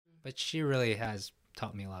But she really has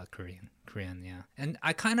taught me a lot of Korean, yeah. And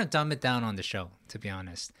I kind of dumb it down on the show, to be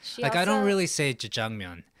honest. I don't really say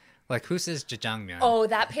jjajangmyeon. Like, who says jjajangmyeon? Oh,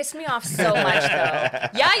 that pissed me off so much, though.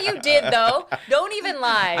 Yeah, you did, though. Don't even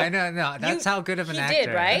lie. I know, no. That's how good of an actor. You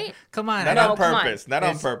did, right? Come on. Not on purpose. Not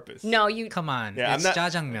on purpose. No, you... Come on. Yeah, it's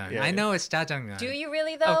jjajangmyeon. Yeah. I know it's jjajangmyeon. Do you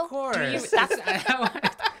really, though? Of course.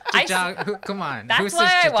 Come on. That's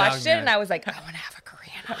why I watched it, and I was like, I want to have a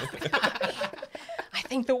Korean husband. I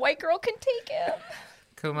think the white girl can take him.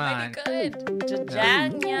 Come on. Pretty good.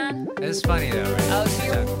 Jjajangmyeon. It's funny, though, right? Oh,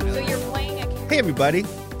 so you're playing a character. Hey, everybody.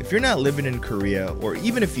 If you're not living in Korea, or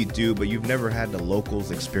even if you do, but you've never had the locals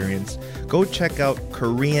experience, go check out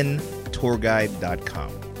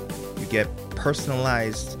KoreanTourGuide.com. You get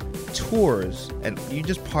personalized tours, and you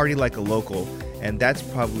just party like a local, and that's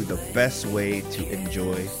probably the best way to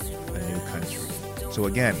enjoy a new country. So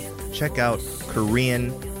again, check out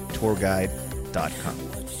KoreanTourGuide.com.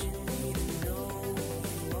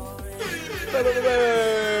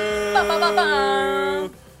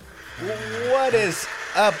 What is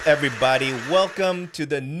up, everybody? Welcome to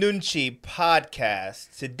the Nunchi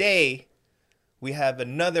podcast. Today, we have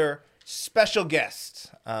another special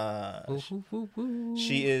guest.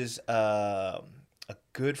 She is a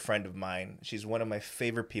good friend of mine. She's one of my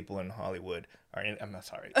favorite people in Hollywood. I'm not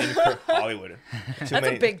sorry, in Hollywood. That's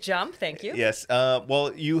a big jump. Thank you. Yes.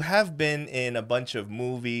 Well, you have been in a bunch of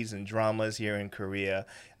movies and dramas here in Korea.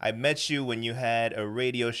 I met you when you had a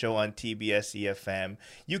radio show on TBS EFM.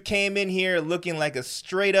 You came in here looking like a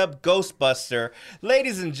straight-up Ghostbuster.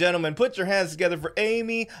 Ladies and gentlemen, put your hands together for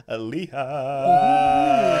Amy Aleha.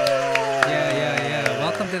 Yeah.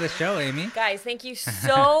 Welcome to the show, Amy. Guys, thank you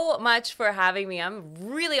so much for having me. I'm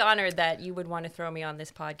really honored that you would want to throw me on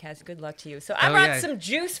this podcast. Good luck to you. So I brought some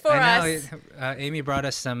juice for us. Amy brought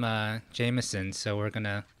us some Jameson, so we're going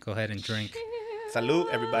to go ahead and drink. Salud,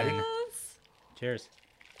 everybody. Cheers.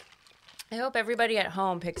 I hope everybody at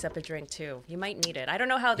home picks up a drink, too. You might need it. I don't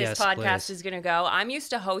know how this podcast is going to go. I'm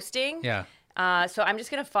used to hosting. Yeah. So I'm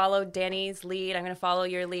just going to follow Danny's lead. I'm going to follow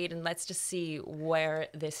your lead, and let's just see where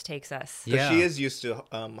this takes us. Yeah. She is used to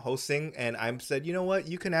hosting, and I said, you know what?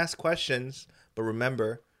 You can ask questions, but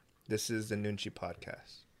remember, this is the Nunchi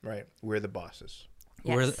podcast, right? We're the bosses.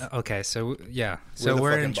 Yes. So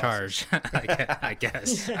we're in charge. I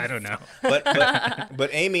guess. I don't know. But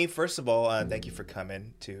Amy, first of all, thank you for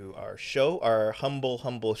coming to our show, our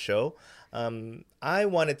humble show. I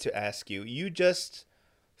wanted to ask you. You just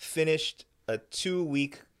finished a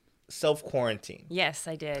 2-week self-quarantine. Yes,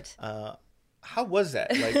 I did. How was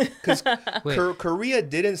that? Like, because Korea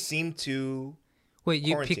didn't seem to. Wait,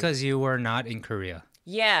 because you were not in Korea.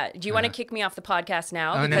 Yeah. Do you want to kick me off the podcast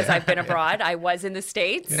now because I've been abroad? I was in the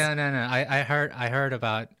States. No. I heard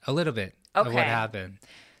about a little bit of what happened.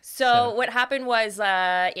 So what happened was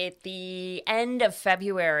at the end of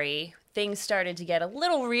February, things started to get a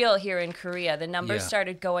little real here in Korea. The numbers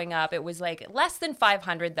started going up. It was like less than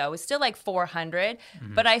 500, though. It was still like 400.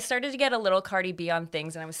 Mm-hmm. But I started to get a little Cardi B on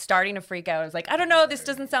things, and I was starting to freak out. I was like, I don't know. This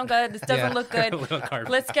doesn't sound good. This doesn't look good.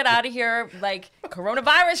 Let's get out of here. Like,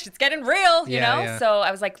 coronavirus, it's getting real, you know? Yeah. So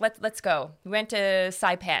I was like, let's go. We went to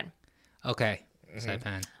Saipan. Okay,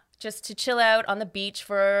 Saipan. Just to chill out on the beach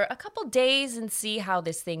for a couple days and see how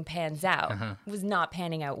this thing pans out. It was not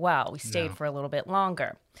panning out well. We stayed for a little bit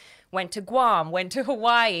longer. Went to Guam, went to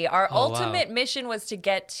Hawaii. Our ultimate mission was to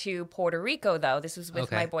get to Puerto Rico, though. This was with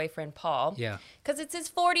my boyfriend, Paul. Yeah. Because it's his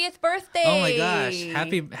 40th birthday. Oh, my gosh.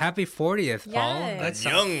 Happy 40th, Paul. Yes. That's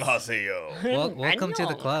young Haseo. Well, welcome to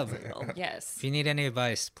the club. Yes. If you need any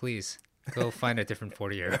advice, please go find a different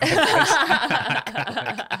 40-year-old.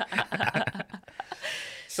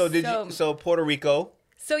 So Puerto Rico.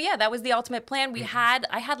 So yeah, that was the ultimate plan.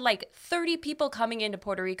 I had like 30 people coming into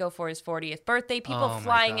Puerto Rico for his 40th birthday. People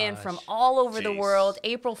flying in from all over the world.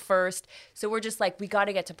 April 1st. So we're just like, we got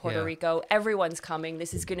to get to Puerto Rico. Everyone's coming.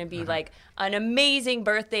 This is going to be like an amazing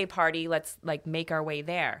birthday party. Let's like make our way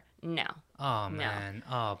there. No. Oh man.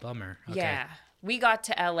 Oh, bummer. Okay. Yeah. We got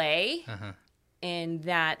to LA and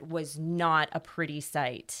that was not a pretty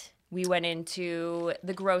sight. We went into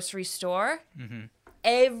the grocery store. Mm-hmm.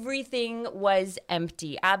 Everything was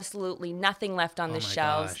empty. Absolutely nothing left on the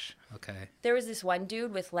shelves. Gosh. Okay. There was this one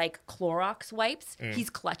dude with like Clorox wipes. He's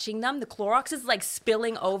clutching them. The Clorox is like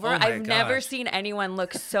spilling over. I've never seen anyone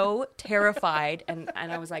look so terrified. And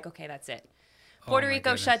I was like, okay, that's it. Puerto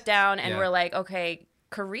Rico shut down and we're like, okay,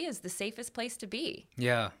 Korea's the safest place to be.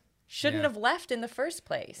 Yeah. Shouldn't have left in the first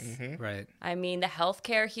place. Mm-hmm. Right. I mean, the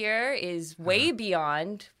healthcare here is way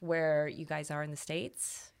beyond where you guys are in the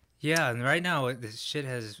States. Yeah, and right now this shit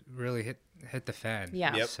has really hit the fan.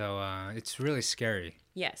 Yeah. Yep. So it's really scary.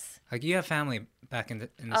 Yes. Like you have family back in the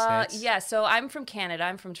States? Yeah, so I'm from Canada.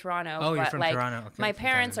 I'm from Toronto. Oh, you're but, from like, Toronto. Okay, my from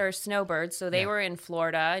parents Canada. are snowbirds, so they Yeah. were in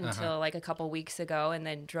Florida until like a couple weeks ago, and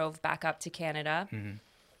then drove back up to Canada.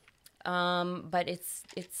 But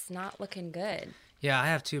it's not looking good. Yeah, I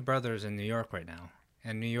have 2 brothers in New York right now,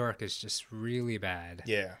 and New York is just really bad.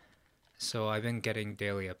 Yeah. So I've been getting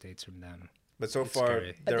daily updates from them. But so It's far,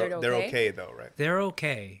 scary. But they're they're okay? okay though, right? They're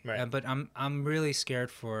okay, Right. but I'm really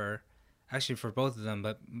scared for both of them.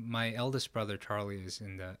 But my eldest brother Charlie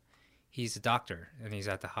he's a doctor and he's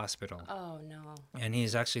at the hospital, Oh no. and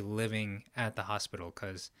he's actually living at the hospital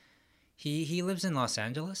because he lives in Los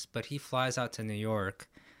Angeles, but he flies out to New York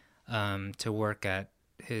to work at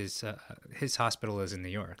his hospital is in New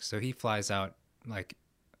York, so he flies out like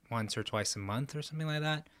once or twice a month or something like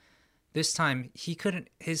that. This time he couldn't.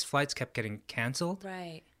 His flights kept getting canceled,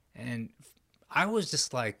 Right. and I was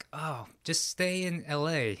just like, "Oh, just stay in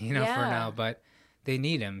LA, for Yeah. now." But they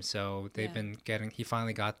need him, so they've Yeah. been getting. He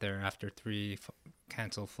finally got there after 3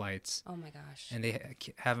 canceled flights, Oh my gosh. and they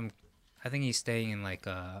have him. I think he's staying in like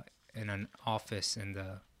in an office in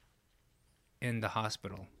the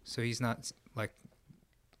hospital, so he's not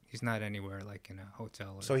anywhere like in a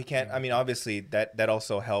hotel. So he can't. I mean, obviously that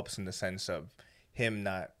also helps in the sense of him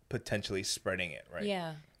not potentially spreading it, right?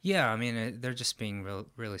 Yeah. Yeah, I mean, they're just being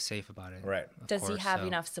really safe about it. Right. of Does he course, have so-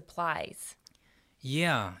 enough supplies?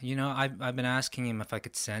 Yeah, I've been asking him if I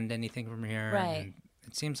could send anything from here. Right. And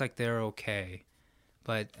it seems like they're okay,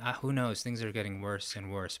 but who knows? Things are getting worse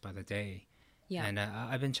and worse by the day. Yeah. And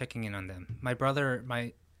I've been checking in on them. My brother,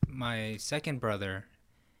 my second brother,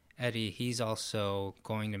 Eddie, he's also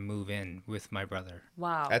going to move in with my brother.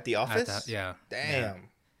 Wow. At the office? Yeah. Damn.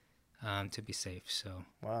 To be safe. So.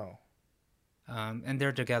 Wow. And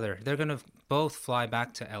they're together. They're gonna both fly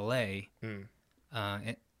back to LA.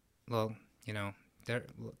 They're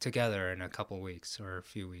together in a couple weeks or a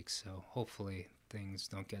few weeks. So hopefully things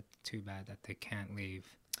don't get too bad that they can't leave.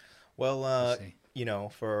 Well, We'll see.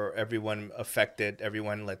 for everyone affected,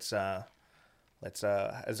 everyone let's as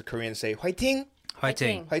a Korean say, "화이팅!"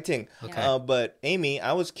 Fighting. Fighting. Okay. But Amy,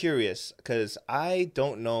 I was curious because I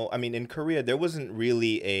don't know. I mean, in Korea, there wasn't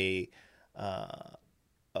really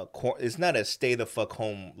it's not a stay the fuck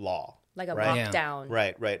home law. Like a right? Yeah. lockdown.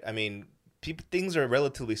 Right. I mean, things are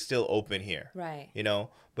relatively still open here. Right.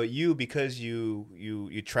 But because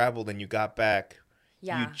you traveled and you got back,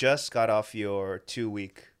 Yeah. you just got off your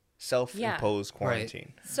 2-week self-imposed Yeah.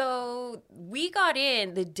 quarantine. So we got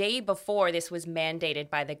in the day before this was mandated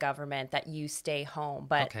by the government that you stay home.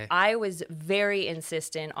 But Okay. I was very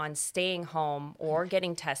insistent on staying home or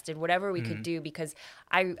getting tested, whatever we could do, because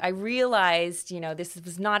I realized, this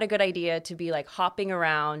was not a good idea to be like hopping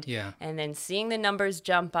around. Yeah. And then seeing the numbers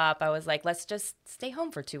jump up, I was like, let's just stay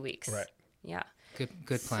home for 2 weeks. Right. Yeah.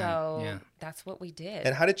 Good plan. So Yeah. that's what we did.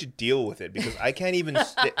 And how did you deal with it? Because I can't even.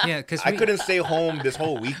 Yeah, because I couldn't stay home this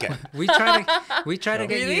whole weekend. We try to get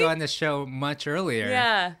Really? you on the show much earlier.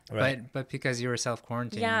 Yeah. Right. But because you were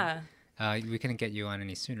self-quarantined. Yeah. We couldn't get you on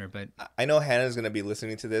any sooner. But I know Hannah's gonna be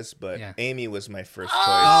listening to this, but Yeah. Amy was my first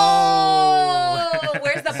Oh,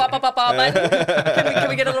 where's the ba ba ba ba button? Can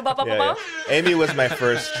we get a little ba ba choice. ba Yeah, ba? yeah. Amy was my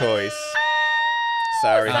first choice.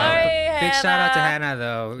 Sorry. Sorry. Hannah. big shout out to Hannah. Hannah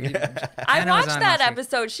though. I Hannah was watched on that last week.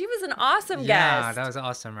 episode. She was an awesome Yeah, guest. that was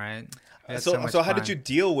awesome, right? We had So much how did fun. you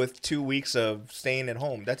deal with 2 weeks of staying at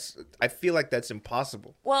home? I feel like that's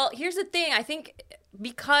impossible. Well, here's the thing. I think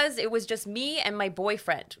because it was just me and my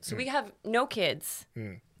boyfriend, so we have no kids,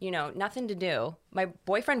 nothing to do. My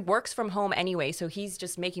boyfriend works from home anyway, so he's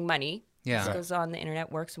just making money. Yeah. Just goes on the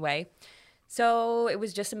internet, works away. So it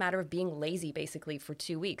was just a matter of being lazy basically for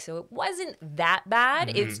 2 weeks. So it wasn't that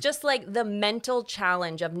bad. It's just like the mental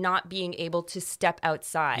challenge of not being able to step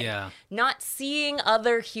outside. Yeah. Not seeing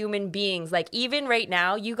other human beings. Like even right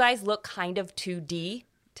now, you guys look kind of 2D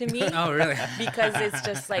to me. Oh, really? Because it's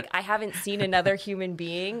just like I haven't seen another human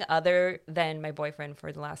being other than my boyfriend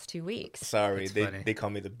for the last 2 weeks. Sorry, That's funny. they call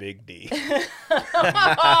me the Big D.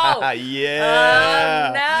 Oh,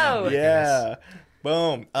 Yeah. no. Yeah.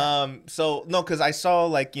 Boom. So no, because I saw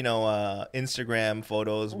Instagram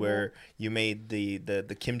photos where you made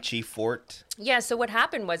the kimchi fort. Yeah, so what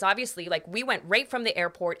happened was obviously like we went right from the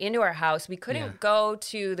airport into our house. We couldn't go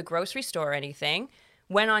to the grocery store or anything.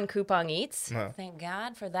 Went on Coupang Eats. Oh. Thank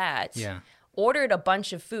God for that. Yeah. Ordered a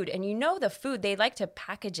bunch of food. And the food, they like to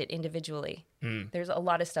package it individually. There's a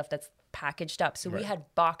lot of stuff that's packaged up. So we had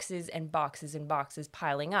boxes and boxes and boxes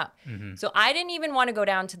piling up. So I didn't even want to go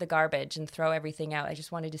down to the garbage and throw everything out. I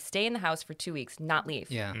just wanted to stay in the house for 2 weeks, not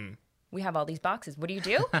leave. Yeah. we have all these boxes. What do?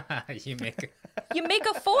 You make You make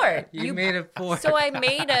a fort. you made a fort. So I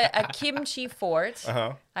made a kimchi fort.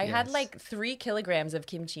 Uh-huh. I had Yes. like 3 kilograms of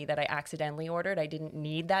kimchi that I accidentally ordered. I didn't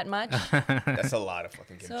need that much. That's a lot of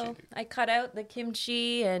fucking kimchi. So Dude. I cut out the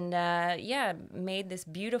kimchi and made this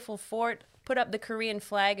beautiful fort. Put up the Korean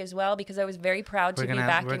flag as well because I was very proud to be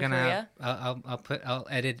back in Korea. I'll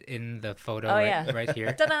edit in the photo Oh, right, yeah. right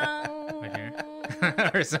here. Ta-da! Right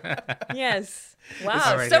here. Yes.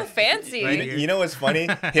 Wow, right so here. fancy. Right here. You know what's funny?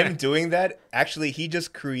 Him doing that, actually, he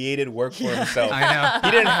just created work for himself. I know.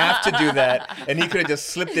 He didn't have to do that, and he could have just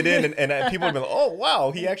slipped it in, and people would be like, oh,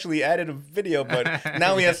 wow, he actually added a video, but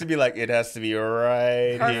now he has to be like, it has to be right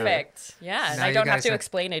here. Perfect. Yeah, and Now I you don't have guys to have-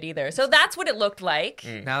 explain it either. So that's what it looked like.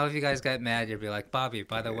 Now, if you guys got mad, you'd be like, Bobby,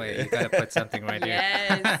 by the way, you got to put something right here.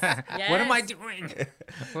 Yes. What am I yes. doing?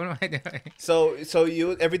 What am I doing? So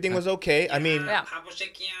everything was okay. I mean, Yeah.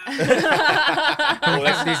 We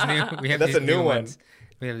have these new. We have That's these a new one. ones.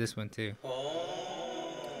 We have this one too.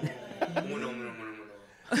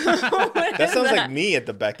 that sounds like me at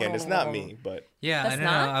the back end. It's not Oh. me, but Yeah, That's I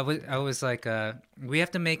don't know. I was like, we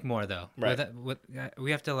have to make more though. Right.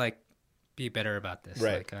 We have to like be better about this.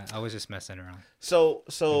 Right. Like, I was just messing around.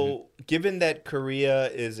 So given that Korea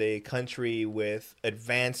is a country with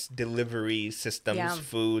advanced delivery systems, Yeah.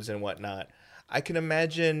 foods and whatnot, I can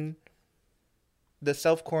imagine the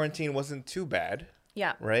self-quarantine wasn't too bad,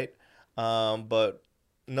 Yeah. right? But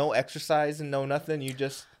no exercise and no nothing. You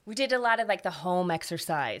just We did a lot of like the home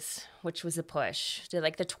exercise, which was a push. Did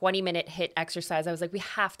like the 20-minute hit exercise. I was like, we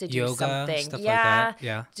have to do Yoga, something. stuff like yeah. that.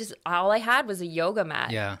 Yeah. Just all I had was a yoga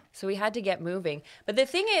mat. Yeah. So we had to get moving. But the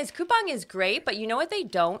thing is, Kupang is great, but you know what they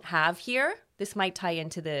don't have here? This might tie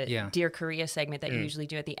into the Yeah. Dear Korea segment that you usually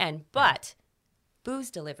do at the end. But booze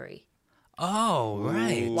delivery. Oh,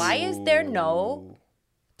 right. Why is there no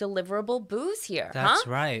deliverable booze here? That's huh?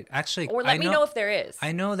 right. Actually, Or let me know if there is.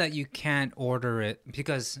 I know that you can't order it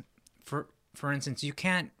because, for instance, you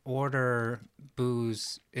can't order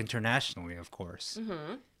booze internationally, of course,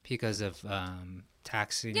 because of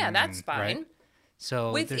taxing. Yeah, that's and- fine. Right?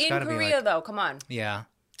 So there's Within gotta Korea, be like, though, come on. yeah,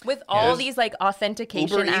 With all Yes. these like authentication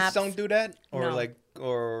Uber Eats apps. don't do that, or No.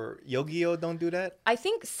 or Yogi-O don't do that. I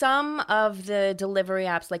think some of the delivery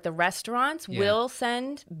apps, like the restaurants, Yeah. will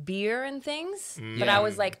send beer and things. But Yeah. I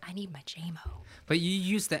was like, I need my JMO. but you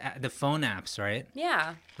use the phone apps, right?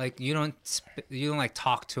 Yeah. Like you don't like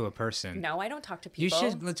talk to a person. No, I don't talk to You people.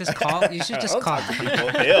 should just call. You should just Don't call. talk to people.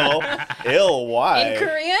 Ill. Why? In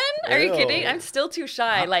Korean? Are you Ew. kidding? I'm still too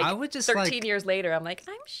shy. Like I would just 13 like- years later, I'm like,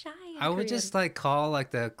 I'm shy. in I would Korean. just like call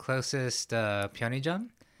like the closest 편의점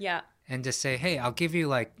Yeah. and just say, hey, I'll give you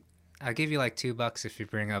like $2 if you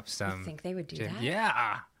bring up some. I think they would do gin." that.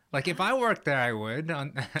 Yeah, like if I worked there, I would.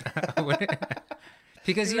 I would.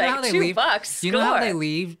 Because you Like, know how they $2, leave. You know how they score.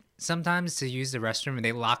 leave sometimes to use the restroom and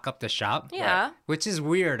they lock up the shop. Yeah. Which is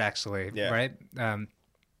weird, actually. Yeah. Right.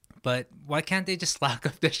 But why can't they just lock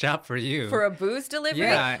up the shop for you? For a booze delivery?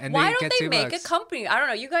 Yeah, and Why they don't get they make $2. a company? I don't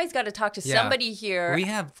know. You guys got to talk to Yeah. somebody here. We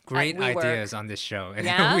have great WeWork. ideas on this show. And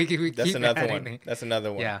Yeah? we That's keep another adding one. it. That's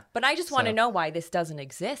another one. Yeah. But I just want to So- know why this doesn't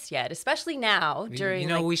exist yet, especially now during You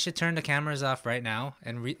know, like, we should turn the cameras off right now,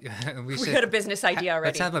 and we we should. got a business idea already.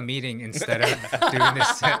 Let's have a meeting instead of doing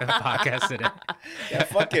this podcast today. Yeah,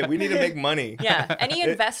 fuck it. We need to make money. Yeah. Any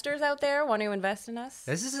investors out there want to invest in us?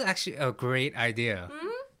 This is actually a great idea.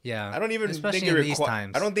 Yeah, I don't even especially think in these it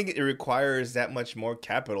times. I don't think it requires that much more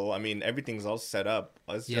capital. I mean, everything's all set up.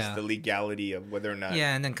 It's just Yeah. the legality of whether or not.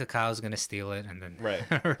 Yeah, and then Cacao gonna steal it, and then Right.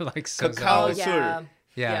 or like so. Cacao Oh, is yeah. sur.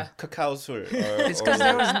 Yeah. Cacao sur. It's because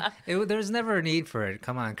there's never a need for it.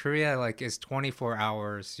 Come on, Korea like is 24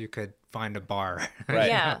 hours. You could find a bar. Right.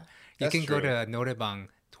 Yeah. You That's can go true. to Noraebang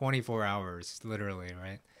 24 hours, literally,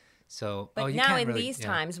 right? So, But you now can't in really, these yeah.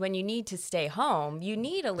 times when you need to stay home, you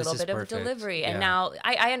need a little is bit of perfect. delivery. Yeah. And now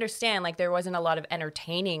I understand like there wasn't a lot of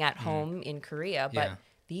entertaining at home in Korea, but Yeah.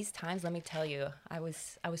 these times, let me tell you, I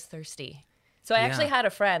was thirsty. So I actually Yeah. had a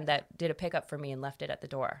friend that did a pickup for me and left it at the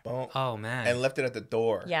door. Boom. Oh man. And left it at the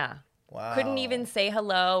door. Yeah. Wow. Couldn't even say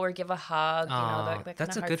hello or give a hug, you know, Aw, that that's kind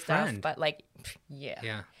a of hard good stuff. friend. But like, yeah.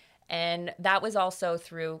 Yeah. And that was also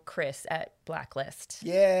through Chris at Blacklist.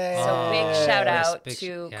 Yeah. So big Oh, shout Chris, out big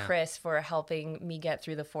to yeah. Chris for helping me get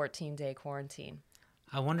through the 14-day quarantine.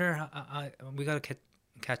 I wonder. We gotta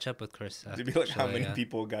catch up with Chris. To be like how actually, many yeah.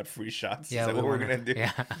 people got free shots. Yeah, Is that what we're gonna do?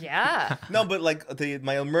 Yeah. Yeah. No, but like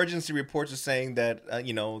my emergency reports are saying that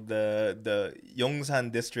the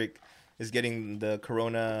Yongsan district is getting the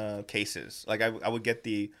corona cases. Like I would get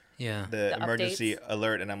the Yeah. The emergency updates?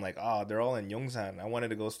 alert, and I'm like, oh, they're all in Yongsan. I wanted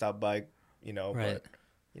to go stop by, Right.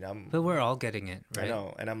 but I'm, But we're all getting it, right? I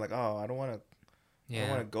know, and I'm like, oh, I don't want to I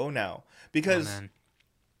want Yeah. to go now. Oh, Because man.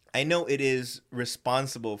 I know it is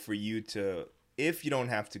responsible for you to, if you don't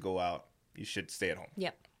have to go out, you should stay at home.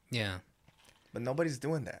 Yep. Yeah. But nobody's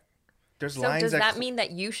doing that. There's So lines does that cl- mean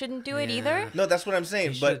that you shouldn't do it Yeah. either? No, that's what I'm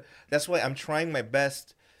saying. You But should- that's why I'm trying my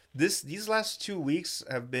best. These last 2 weeks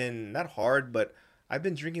have been not hard, but I've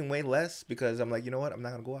been drinking way less because I'm like, you know what? I'm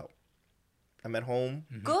not gonna go out. I'm at home.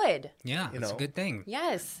 Good. Yeah. You It's a know. good thing.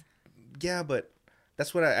 Yes. Yeah, but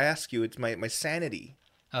that's what I ask you. It's my sanity.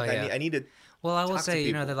 Oh, Like, yeah. I need to. Well, I will talk to say,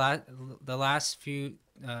 people. the last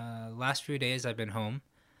few days I've been home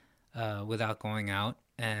without going out,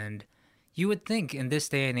 and you would think in this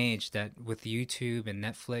day and age that with YouTube and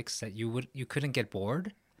Netflix that you couldn't get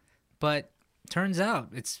bored, but turns out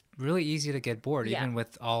it's really easy to get bored Yeah. even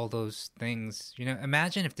with all those things.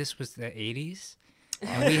 Imagine if this was the 80s.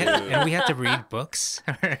 And we had to read books,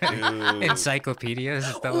 encyclopedias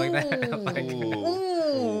and stuff like that. Like,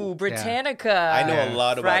 Ooh, Britannica. I know a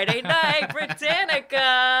lot about. Friday night,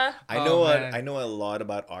 Britannica. man. I know a lot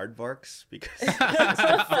about aardvarks because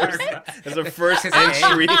it's the first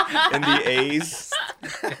entry in the A's.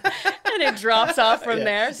 And it drops off from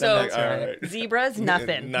there. So like, all right. zebras,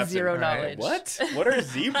 nothing. Zero All right. knowledge. What? What are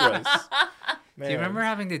zebras? do you remember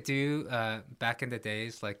having to do back in the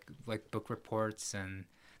days like book reports and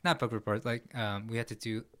not book reports like we had to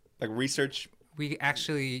do like research? we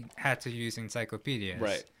actually had to use encyclopedias.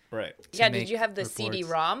 Right. Yeah, make did you have the reports.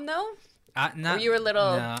 CD-ROM though? Not, you were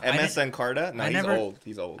little- No, I MS didn't- Encarta? No, I he's never- old.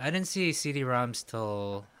 He's old. I didn't see CD-ROMs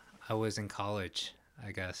till I was in college,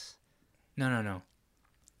 I guess. No.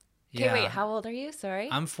 Okay, wait, how old are you? Sorry.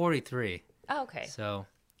 I'm 43, Oh, okay. so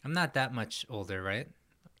I'm not that much older, right?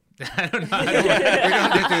 I don't know. We're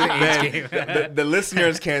going to do the age game. The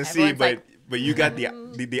listeners can't see, Everyone's like, but you got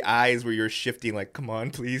the eyes where you're shifting. Like, come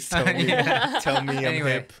on, please tell me, tell me I'm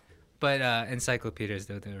Anyway. hip. But encyclopedias,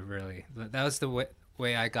 though, they're really... That was the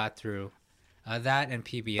way I got through that and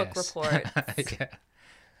PBS. Book reports.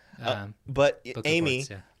 Yeah. But Book Amy,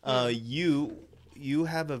 reports, you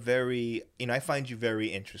have a very, I find you very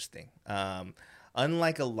interesting.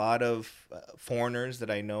 Unlike a lot of foreigners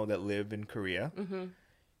that I know that live in Korea,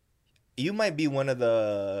 you might be one of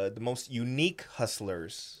the most unique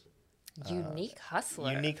hustlers. Unique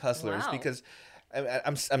hustler. Wow. Because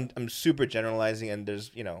I'm super generalizing, and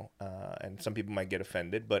there's and some people might get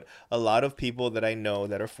offended, but a lot of people that I know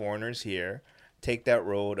that are foreigners here take that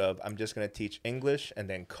road of I'm just gonna teach English and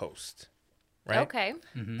then coast, right? Okay.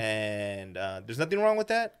 And there's nothing wrong with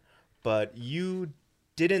that, but you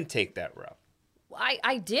didn't take that route.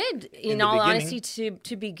 I did, in the all beginning. honesty,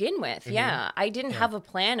 to begin with. Yeah. I didn't have a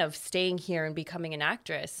plan of staying here and becoming an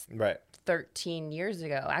actress Right. 13 years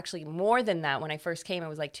ago. Actually, more than that. When I first came, it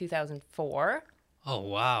was like 2004. Oh,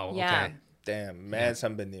 wow. Yeah. Okay. Damn, man,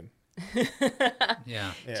 sambanim.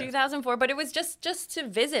 Yeah. Yeah. 2004. But it was just to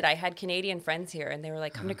visit. I had Canadian friends here, and they were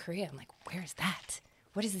like, come to Korea. I'm like, where's that?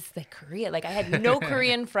 What is this, like, Korea? Like, I had no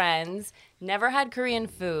Korean friends, never had Korean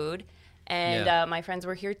food. And Yeah. my friends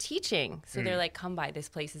were here teaching. So they're like, come by. This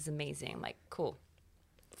place is amazing. I'm like, cool.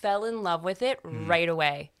 Fell in love with it right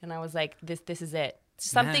away. And I was like, this is it.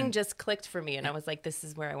 Something Man. just clicked for me. And I was like, this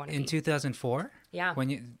is where I want to In be. 2004? Yeah.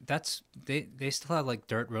 When they still have like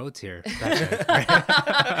dirt roads here. Back then.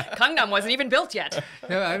 Gangnam wasn't even built yet.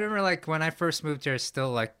 No, I remember like when I first moved here,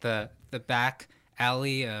 still like the back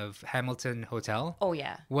alley of Hamilton Hotel Oh,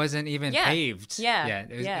 yeah. wasn't even Yeah. paved. Yeah.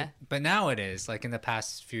 yet. Yeah. But now it is. Like in the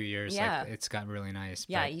past few years, Yeah. like it's got really nice.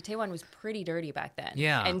 Yeah, but- Itaewon was pretty dirty back then.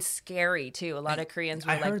 Yeah. And scary, too. A lot of Koreans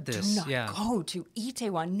were I like, heard this, do not yeah. go to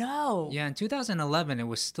Itaewon. No. Yeah, in 2011, it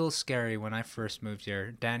was still scary when I first moved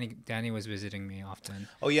here. Danny was visiting me often.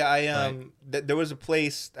 Oh yeah, there was a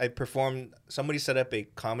place I performed. Somebody set up a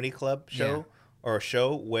comedy club show or a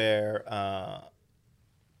show where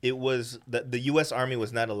it was the U.S. Army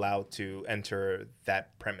was not allowed to enter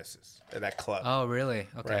that premises, that club. Oh, really?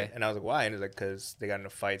 Okay. Right. And I was like, why? And it's like, because they got into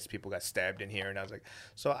fights, people got stabbed in here. And I was like,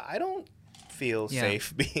 so I don't feel Yeah.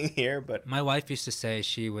 safe being here, but My wife used to say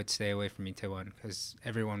she would stay away from Itaewon because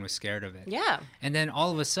everyone was scared of it. Yeah. And then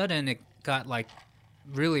all of a sudden, it got like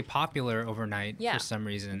really popular overnight Yeah. for some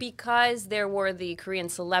reason. Because there were the Korean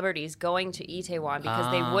celebrities going to Itaewon because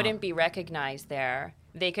they Ah. wouldn't be recognized there.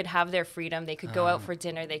 They could have their freedom. They could go out for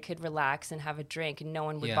dinner. They could relax and have a drink, and no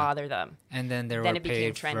one would Yeah. bother them. And then there Then were it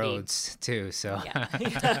became paved trendy. roads too. So Yeah.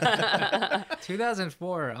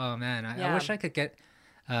 2004. Oh man, I Yeah. wish I could get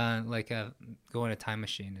go in a time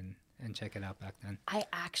machine and check it out back then. I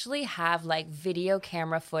actually have like video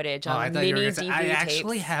camera footage Oh, I on thought you were mini gonna say, DVD I tapes.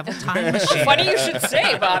 actually have a time machine. Funny you should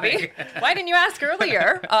say, Bobby. Why didn't you ask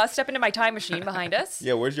earlier? Step into my time machine behind us.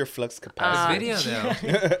 yeah, where's your flux capacity? This video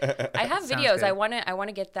though. I have Sounds videos. good. I want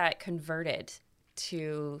to get that converted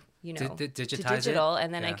to, you know, to digitize digital, it?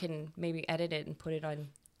 and then I Yeah. can maybe edit it and put it on.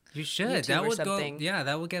 You should. YouTube That or would something. go. Yeah,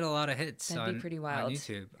 that would get a lot of hits. That'd be pretty wild. on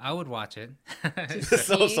YouTube. I would watch it.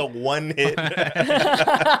 So one hit.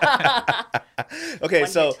 Okay, One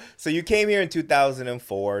so hit. you came here in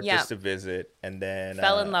 2004 Yeah. just to visit, and then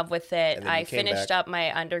Fell in love with it. and then you I came finished back. up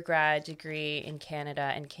my undergrad degree in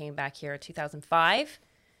Canada and came back here in 2005.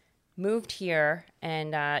 Moved here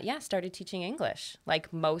and started teaching English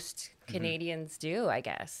like most Canadians do, I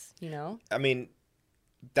guess, you know. I mean,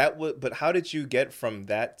 that would. But how did you get from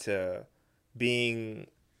that to being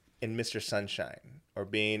in Mr. Sunshine or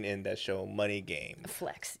being in that show Money Game?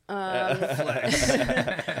 Flex.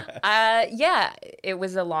 Yeah, it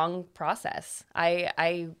was a long process.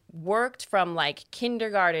 I worked from like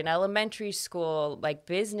kindergarten, elementary school, like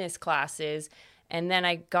business classes, and then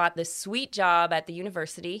I got this sweet job at the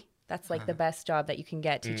university. That's like the best job that you can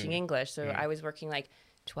get teaching English. So I was working like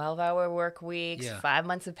 12-hour work weeks, Yeah. 5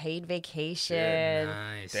 months of paid vacation.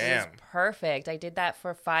 Nice. It was Damn. perfect. I did that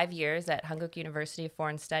for 5 years at Hanguk University of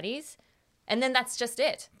Foreign Studies. And then that's just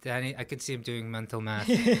it. Danny, I could see him doing mental math.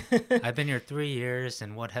 I've been here 3 years,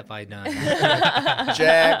 and what have I done?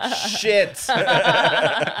 Jack shit.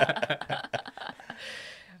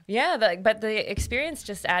 Yeah, but the experience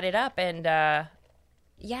just added up. And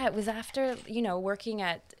it was after, you know, working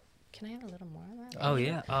at... Can I have a little more of that? Oh,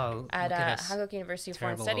 yeah. Oh, At look at us. Hanguk University of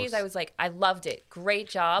Foreign Terrible Studies, hosts. I was like, I loved it. Great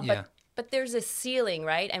job. Yeah. But there's a ceiling,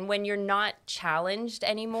 right? And when you're not challenged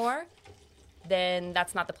anymore, then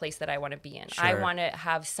that's not the place that I want to be in. I Sure. want to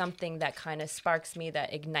have something that kind of sparks me,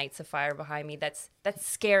 that ignites a fire behind me. That's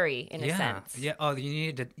scary in a sense. Yeah. Oh, you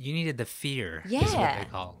needed the fear. Is what Yeah. they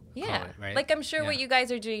call Yeah. it, right? Like I'm sure what Yeah. you guys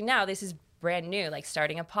are doing now, this is brand new, like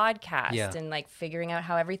starting a podcast Yeah. and like figuring out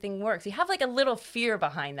how everything works. You have like a little fear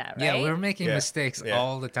behind that, right? Yeah, we're making Yeah, mistakes yeah.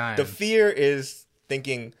 all the time. The fear is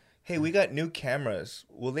thinking, hey, we got new cameras.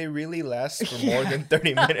 Will they really last for more than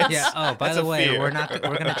 30 minutes? Yeah. Oh, by That's the a way, fear. we're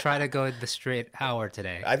gonna try to go the straight hour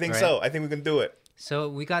today. I think right? so. I think we can do it. So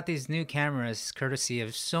we got these new cameras courtesy of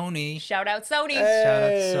Sony. Shout out Sony. Shout out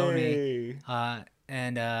to Sony.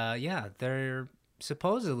 Hey. They're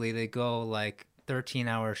supposedly they go like 13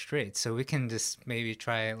 hours straight. So we can just maybe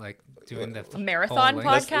try like doing the Marathon whole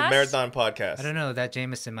Let's length. do podcast? marathon podcast. I don't know. That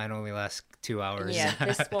Jameson might only last 2 hours. Yeah,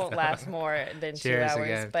 this won't last more than 2 Cheers hours.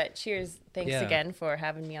 again. But cheers. Thanks Yeah. again for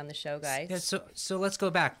having me on the show, guys. Yeah, so let's go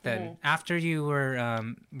back then. Mm-hmm. After you were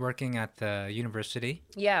working at the university.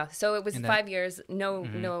 Yeah, so it was And 5 years.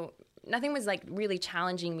 No, nothing was like really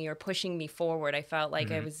challenging me or pushing me forward. I felt like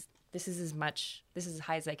this is as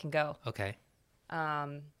high as I can go. Okay.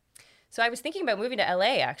 So I was thinking about moving to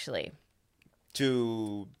LA actually.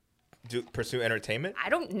 To pursue entertainment? I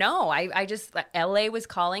don't know. I just, LA was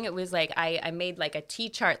calling. It was like, I made like a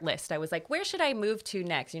T-chart list. I was like, where should I move to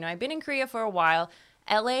next? You know, I've been in Korea for a while.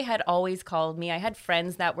 LA had always called me. I had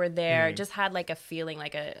friends that were there. Just had like a feeling,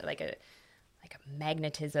 like a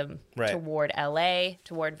magnetism Right. toward LA,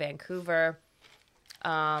 toward Vancouver.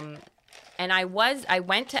 And I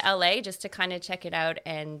went to LA just to kind of check it out.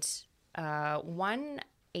 And one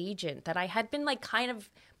agent that I had been like kind of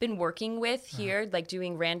been working with here, like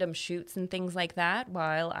doing random shoots and things like that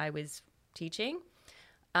while I was teaching.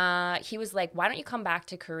 He was like, why don't you come back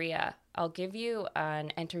to Korea? I'll give you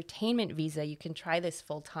an entertainment visa. You can try this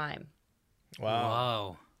full time. Wow.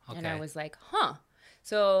 Whoa. Okay. And I was like, huh.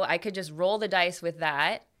 So I could just roll the dice with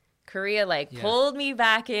that. Korea pulled me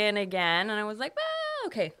back in again. And I was like, well,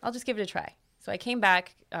 okay, I'll just give it a try. So I came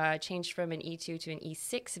back, changed from an E2 to an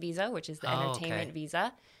E6 visa, which is the entertainment okay.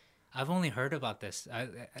 visa. I've only heard about this.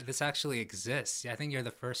 This actually exists. I think you're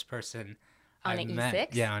the first person On I've an met.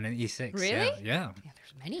 E6? Yeah, on an E6. Really? Yeah. Yeah,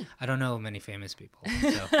 there's many. I don't know many famous people.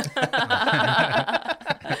 So.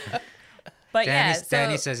 But yeah, so,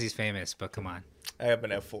 Danny says he's famous, but come on. I have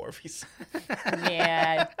an F4 visa.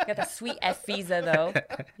 yeah, got the sweet F visa though.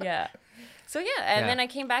 Yeah. So yeah, and Yeah. then I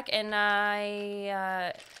came back and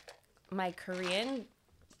my Korean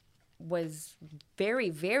was very,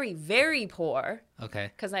 very, very poor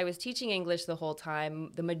Okay. because I was teaching English the whole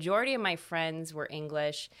time. The majority of my friends were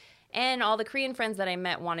English, and all the Korean friends that I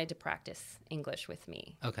met wanted to practice English with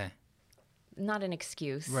me. Okay. Not an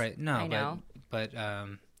excuse. Right. No, I know. but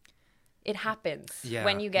It happens Yeah,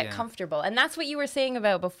 when you get yeah. comfortable. And that's what you were saying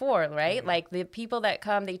about before, right? Like the people that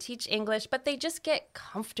come, they teach English, but they just get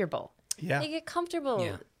comfortable. Yeah. They get comfortable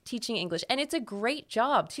Yeah. teaching English. And it's a great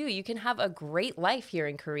job, too. You can have a great life here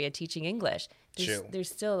in Korea teaching English. True.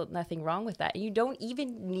 There's still nothing wrong with that. You don't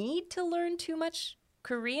even need to learn too much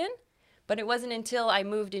Korean. But it wasn't until I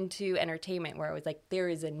moved into entertainment where I was like, there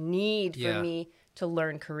is a need for Yeah. me to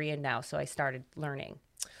learn Korean now. So I started learning.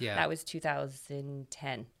 yeah. That was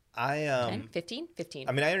 2010. I 15? 15.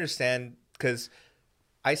 I mean, I understand because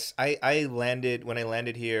I landed when I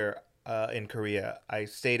landed here in Korea. I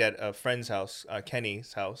stayed at a friend's house,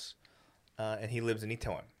 Kenny's house, and he lives in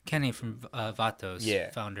Itaewon. Kenny from Vatos, Yeah.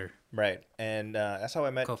 founder, Right, and that's how I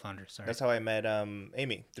met. co-founder. Sorry. That's how I met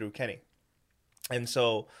Amy through Kenny. And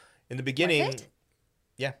so, in the beginning, Was it?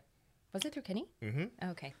 yeah, Was it through Kenny? mm-hmm.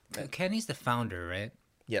 Okay. Kenny's the founder, right?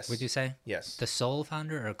 Yes, Would you say yes, the sole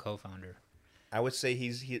founder or co-founder? I would say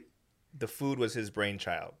he. The food was his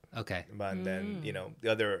brainchild, Okay. but then the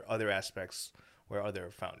other aspects were other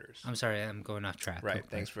founders. I'm sorry, I'm going off track. Right. But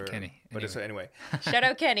Thanks for Kenny. But it's anyway. Shout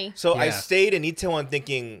out Kenny. So I Yeah. stayed in Itaewon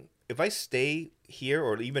thinking if I stay here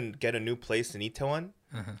or even get a new place in Itaewon,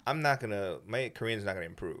 my Korean's not gonna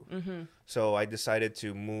improve. Mm-hmm. So I decided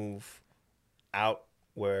to move out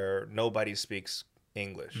where nobody speaks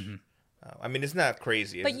English. I mean, it's not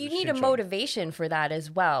crazy. But you need a motivation for that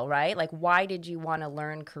as well, right? Like, why did you want to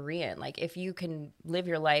learn Korean? Like, if you can live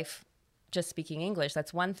your life just speaking English,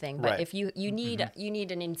 that's one thing. But Right. if you need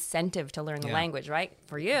an incentive to learn the Yeah. language, right?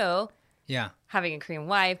 For you, Yeah. having a Korean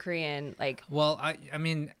wife, Korean, like, Well, I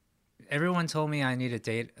mean, everyone told me I need to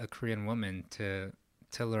date a Korean woman to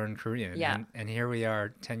learn Korean. Yeah. And here we are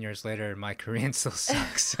 10 years later, and my Korean still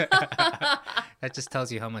sucks. That just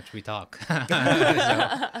tells you how much we talk.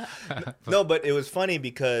 No, but it was funny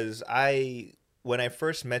because when I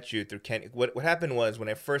first met you through Kenny, what happened was when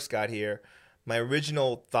I first got here, my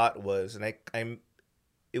original thought was, and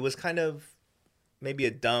it was kind of maybe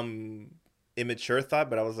a dumb, immature thought,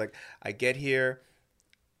 but I was like, I get here.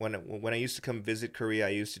 When I used to come visit Korea, I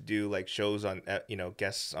used to do like shows on,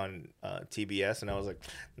 guests on TBS, and I was like,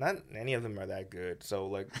 not any of them are that good. So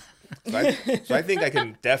like, so I think I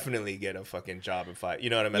can definitely get a fucking job if I, as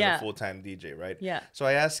Yeah. a full-time DJ, right? Yeah. So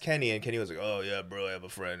I asked Kenny, and Kenny was like, oh yeah, bro, I have a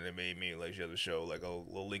friend that made me like she has a show, like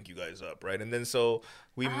we'll link you guys up, right? And then so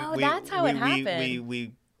that's how it happened.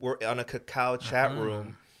 we were on a Kakao chat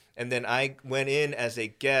room, and then I went in as a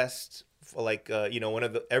guest. Like one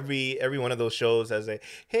of the every one of those shows as a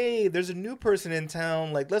hey, there's a new person in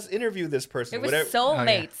town, like let's interview this person. it was Whatever.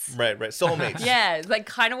 soulmates. Right, soulmates. Yeah, it's like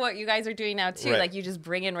kind of what you guys are doing now too. Right. Like you just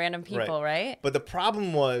bring in random people, right? But the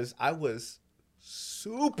problem was I was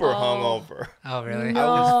super hungover. Oh, really?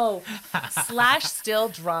 No, slash still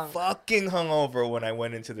drunk. Fucking hungover when I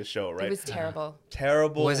went into the show, right? It was terrible.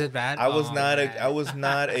 Terrible. Was it bad? I was Oh, not man. I was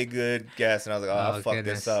not a good guest, and I was like, oh, Oh, fuck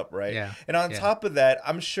goodness. this up, right? Yeah. And on Yeah. top of that,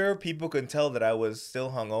 I'm sure people could tell that I was still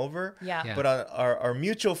hungover. Yeah. Yeah. But our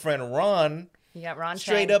mutual friend Ron You got Ron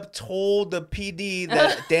straight Chang. up told the PD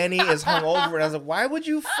that Danny is hungover, and I was like, why would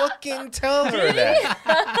you fucking tell her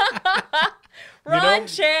that? Ron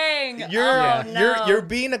Chang. You're Oh, no. you're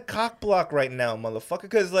being a cockblock right now, motherfucker.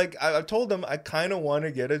 Because like I told him, I kind of want to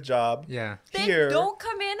get a job Yeah. Then here, don't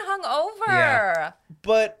come in hungover. Yeah.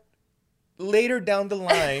 but later down the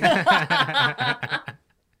line,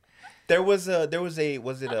 was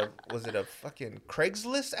it a fucking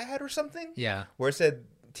Craigslist ad or something? Yeah. Where it said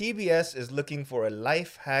TBS is looking for a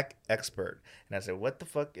life hack expert, and I said, what the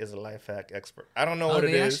fuck is a life hack expert? I don't know what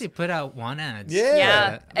it They is. actually put out one ad. Yeah.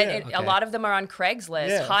 Yeah, and Okay. a lot of them are on Craigslist.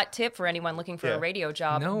 Yeah. Hot tip for anyone looking for Yeah. a radio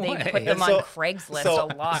job. No they way. put them And on Craigslist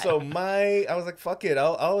a lot. So I was like, fuck it,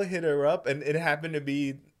 I'll hit her up, and it happened to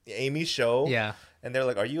be Amy's show. Yeah. And they're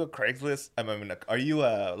like, are you a Craigslist? Are you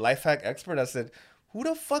a life hack expert? I said, who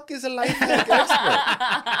the fuck is a life hack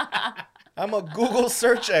expert? I'm a Google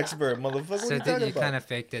search expert, motherfucker. What So are you did talking you about? kind of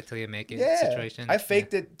faked it till you make it Yeah, situation? I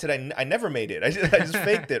faked it till I never made it. I just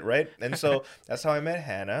faked it, right? And so that's how I met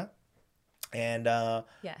Hannah. And yeah,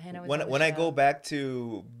 Hannah was on the when I show. go back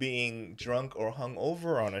to being drunk or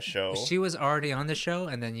hungover on a show, She was already on the show,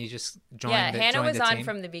 and then you just joined. Yeah, Hannah joined was the on team?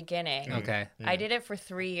 from the beginning. Okay. I did it for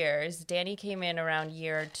 3 years. Danny came in around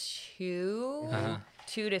year 2,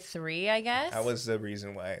 2 to 3, I guess. that was the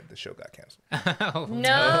reason why the show got canceled. Oh,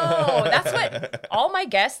 No, that's what all my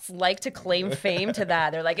guests like to claim fame to that.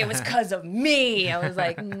 They're like, it was because of me. I was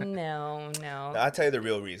like, no. I'll tell you the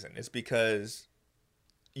real reason. It's because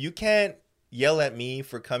you can't yell at me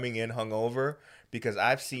for coming in hungover because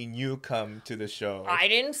I've seen you come to the show. I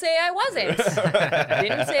didn't say I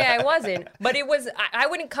wasn't. But it was, I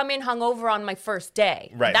wouldn't come in hungover on my first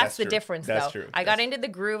day. Right, That's that's the true. difference, That's though. true. I got into the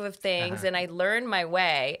groove of things and I learned my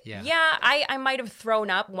way. Yeah. I might have thrown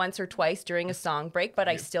up once or twice during a song break, but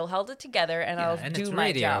I still held it together and I'll and do it's my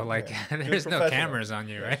radio. job. Like there's no professional. cameras on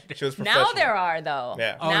you, right? She was professional. Now there are, though.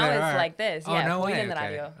 Yeah. Oh, Now there it's are. like this. Oh, Yeah, no way. Cuiden de Okay.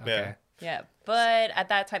 radio. Yeah. Okay. Yeah, but at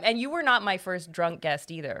that time, and you were not my first drunk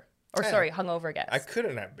guest either. Or Yeah. sorry, hungover guest. I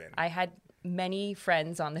couldn't have been. I had many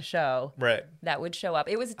friends on the show Right. that would show up.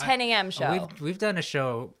 It was a 10 a.m. show. We've done a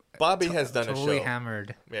show Bobby has done totally a show.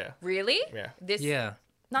 hammered. Yeah. Really? Yeah. This Yeah.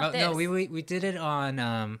 Not this. No, we did it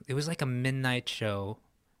on. It was like a midnight show.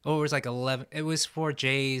 Oh, it was like 11. It was for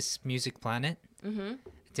Jay's Music Planet. Mm-hmm.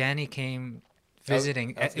 Danny came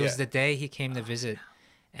visiting. It was the day he came to visit,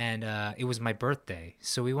 and it was my birthday.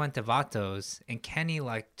 So we went to Vato's, and Kenny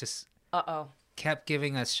just kept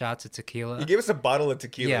giving us shots of tequila. He gave us a bottle of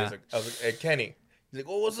tequila. Yeah. I was like, hey, Kenny. He's like,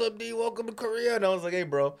 oh, what's up, D? Welcome to Korea. And I was like, hey,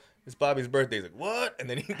 bro, it's Bobby's birthday. He's like, what? And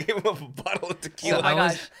then he gave him a bottle of tequila. Oh my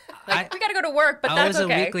gosh. We got to go to work, but that's okay. I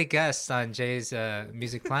was a weekly guest on Jay's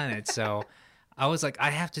Music Planet, so I was like, I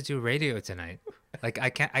have to do radio tonight. Like,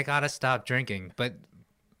 I gotta stop drinking.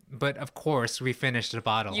 But of course, we finished the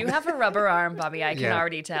bottle. You have a rubber arm, Bobby. I can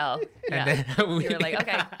already tell. And then you were like,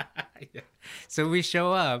 okay. Yeah. So we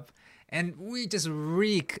show up, and we just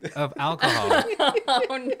reek of alcohol.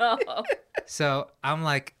 Oh, no. So I'm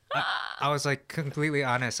like, I was like completely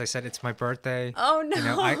honest. I said, it's my birthday. Oh, no. You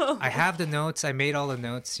know, I have the notes. I made all the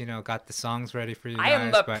notes, got the songs ready for you guys. I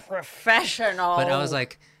am a professional. But I was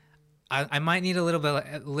like, I might need a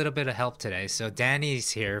little bit of help today. So Danny's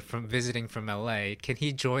here visiting from LA. Can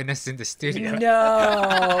he join us in the studio?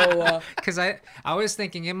 No. Because I was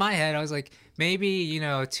thinking in my head, I was like, maybe,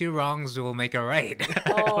 2 wrongs will make a right.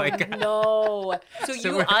 Oh, no. So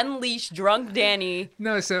you unleashed drunk Danny.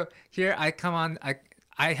 No, so here I come on.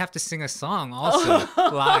 I have to sing a song also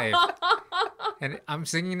live. And I'm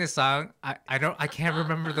singing the song. I can't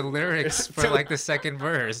remember the lyrics for like the second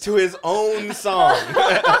verse. To his own song.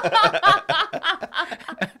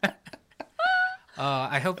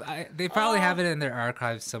 I hope they probably have it in their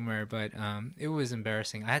archives somewhere, but it was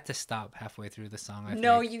embarrassing. I had to stop halfway through the song. I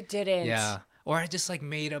think. You didn't. Yeah. Or I just like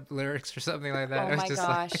made up lyrics or something like that. Oh my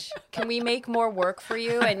gosh. Can we make more work for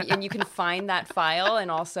you and you can find that file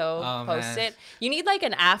and also post it? You need like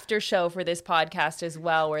an after show for this podcast as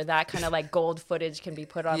well, where that kind of like gold footage can be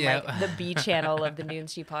put on like the B channel of the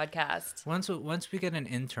Noonchi podcast. Once we get an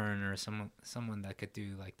intern or someone that could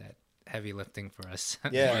do like that heavy lifting for us.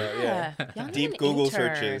 Yeah. Deep Google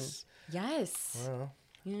searches. Yes. Well.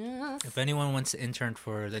 Yes. If anyone wants to intern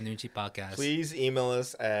for the Noonchi podcast, please email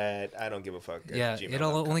us at I don't give a fuck. Yeah,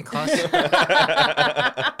 it'll only cost you,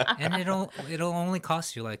 and it'll only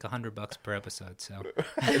cost you like $100 per episode. So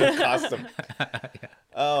it'll cost them. Yeah.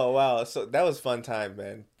 Oh wow! So that was fun time,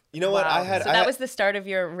 man. You know what? That was the start of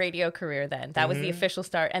your radio career. Then that was the official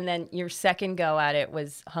start, and then your second go at it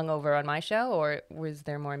was hungover on my show, or was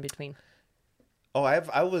there more in between? Oh,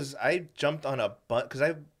 I jumped on a bunch because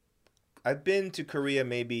I've been to Korea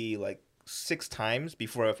maybe like 6 times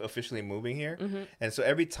before officially moving here. Mm-hmm. And so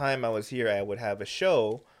every time I was here, I would have a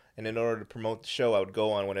show. And in order to promote the show, I would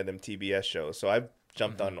go on one of them TBS shows. So I've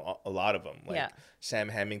jumped on a lot of them. Like Sam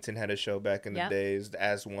Hamilton had a show back in the days. The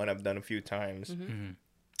As One I've done a few times.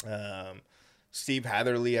 Mm-hmm. Steve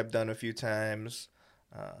Hatherley I've done a few times.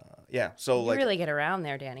 So you really get around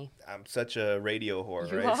there, Danny. I'm such a radio whore,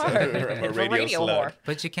 you right? Are. So I'm a radio whore.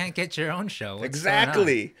 But you can't get your own show. What's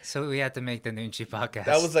exactly. So we had to make the Noonchi podcast.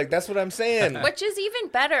 That's what I'm saying. Which is even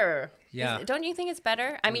better. Yeah. Don't you think it's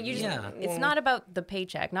better? I mean, it's not about the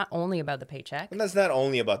paycheck, not only about the paycheck. And that's not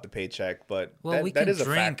only about the paycheck, but we can is a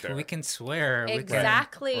drink, factor. we can swear.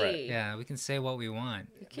 Exactly. Right. Yeah, we can say what we want.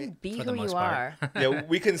 You can be who you are. Yeah,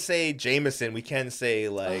 we can say Jameson. We can say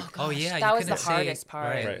like... that was the hardest part.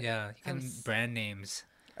 Right. Yeah, you can brand names.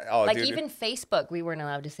 Oh, like even Facebook, we weren't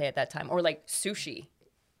allowed to say at that time. Or like sushi.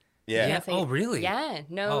 Yeah. Oh, really? Yeah.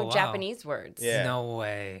 No Japanese words. Yeah. No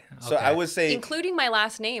way. Okay. So I would say... Including my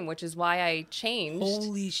last name, which is why I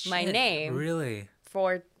changed my name. Really?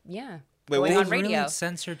 For, Wait, going on radio. Really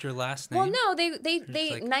censored your last name? Well, no,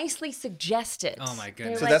 they nicely suggested. Oh, my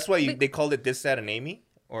goodness. So that's why they called it This, That, and Amy?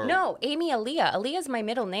 Or... No, Amy Aleha. Aleha's my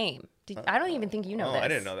middle name. I don't even think you know this. I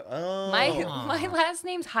didn't know that. Oh. My last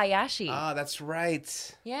name's Hayashi. Ah, that's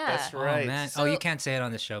right. Yeah. That's right. Oh, man. You can't say it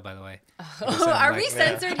on the show, by the way. Are we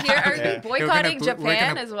censored here? Are we boycotting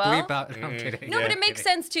Japan as well? Bleep out. I'm kidding. No, but it makes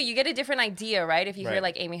sense too. You get a different idea, right? If you hear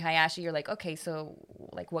like Amy Hayashi, you're like, okay, so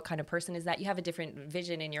like what kind of person is that? You have a different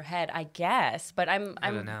vision in your head, I guess. But I'm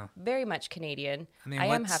very much Canadian. I mean, I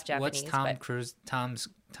am half Japanese. What's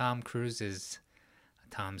Tom Cruise's?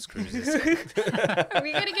 Tom's Cruises. Are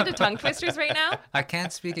we getting into tongue twisters right now? I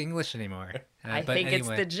can't speak English anymore. I think it's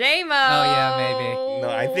the J-Mo. Oh, yeah, maybe. No,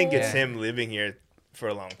 I think it's him living here for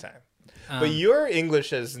a long time. But your English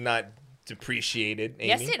has not depreciated, Amy.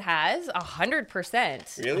 Yes, it has.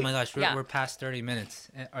 100%. Really? Oh, my gosh. We're past 30 minutes.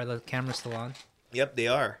 Are the cameras still on? Yep, they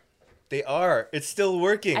are. They are. It's still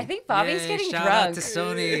working. I think Bobby's getting shout drunk. Out to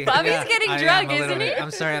Sony. Bobby's getting drunk, isn't he?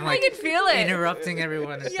 I'm sorry. I'm I can feel it. Interrupting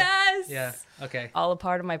everyone. Yes. Yeah. Okay. All a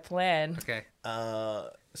part of my plan. Okay.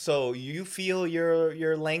 So you feel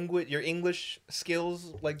your language, your English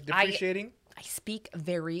skills like depreciating? I I speak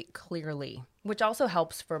very clearly, which also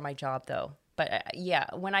helps for my job, though. But yeah,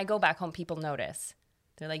 when I go back home, people notice.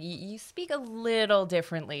 They're like, you speak a little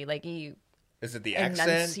differently. Like, you Is it the accent?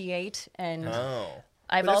 enunciate. And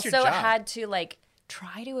I've But that's your also job. had to, like,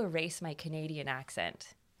 try to erase my Canadian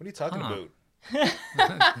accent. What are you talking about?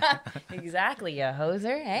 Exactly, you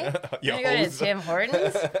hoser, eh? You You go to hoser. Tim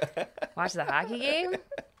Hortons, watch the hockey game.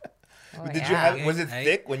 Oh, Did yeah. you have? Was it Hey.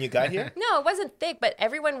 thick when you got here? No, it wasn't thick, but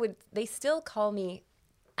they still call me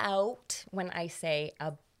out when I say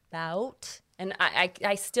about. And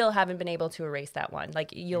I still haven't been able to erase that one.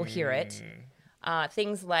 Like, you'll hear it.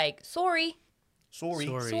 Things like, sorry.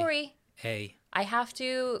 Sorry. Hey. I have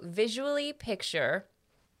to visually picture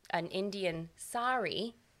an Indian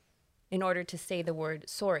sari in order to say the word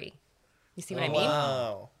sorry. You see what I mean?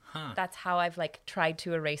 Wow, That's how I've, like, tried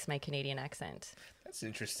to erase my Canadian accent. that's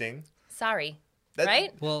interesting. Sorry. That-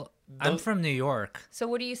 Right? Well, I'm from New York, So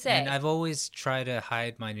what do you say? and I've always tried to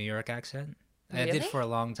hide my New York accent. I did Really? for a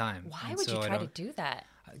long time. Why would you try to do that?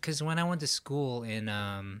 Because when I went to school in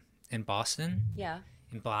Boston, Yeah.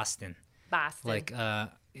 Boston, Boston. like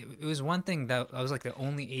it was one thing that I was like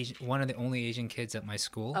one of the only Asian kids at my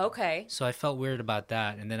school. Okay. So I felt weird about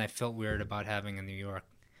that, and then I felt weird about having a New York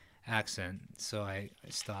accent. So I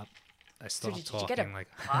stopped. I So stopped did you talking get a like.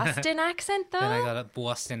 Boston accent, though? Then I got a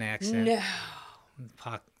Boston accent. No.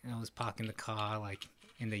 I was parking the car like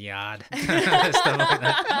in the yard, stuff like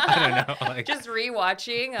that. I don't know. Like, Just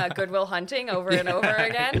rewatching Good Will Hunting over and over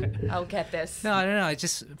again. I'll get this. no, I don't know. I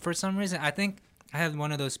just for some reason I think I have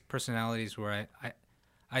one of those personalities where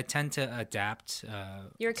I tend to adapt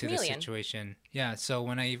You're a to the chameleon. situation. Yeah. So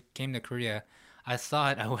when I came to Korea, I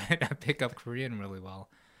thought I would pick up Korean really well,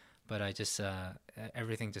 but I just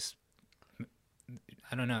everything just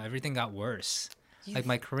I don't know. Everything got worse. Like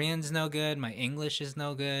my Korean's no good. My English is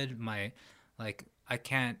no good. I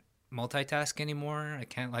can't multitask anymore. I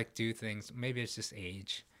can't like do things. Maybe it's just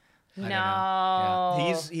age. I don't know.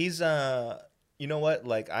 Yeah. He's you know what?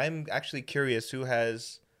 Like, I'm actually curious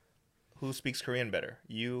who speaks Korean better,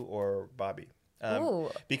 you or Bobby? Ooh.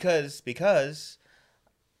 Because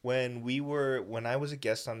when I was a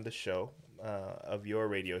guest on the show of your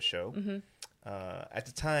radio show, at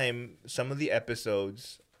the time, some of the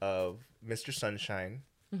episodes of Mr. Sunshine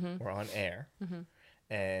were on air,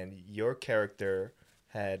 and your character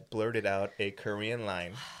had blurted out a Korean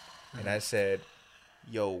line, and I said,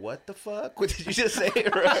 "Yo, what the fuck? What did you just say?"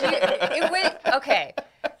 Okay.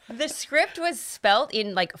 The script was spelt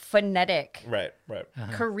in, like, phonetic Right.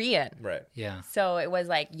 Korean. Right. Yeah. So it was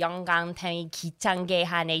like 영광탱이 기창게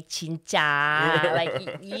하네 진짜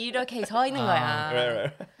like 이렇게 서 있는 거야.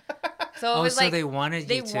 Right. So it Oh, was so like they wanted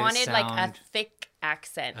you to like a sound- thick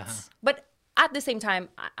accent. But at the same time,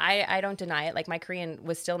 I don't deny it. Like, my Korean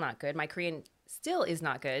was still not good. My Korean still is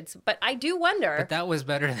not good. But I do wonder. But that was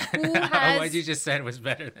better than Who has- what you just said was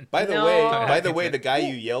better than. By the No. way, the guy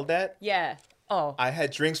you yelled at, Yeah. Oh, I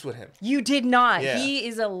had drinks with him. you did not. Yeah. He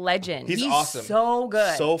is a legend. He's awesome. So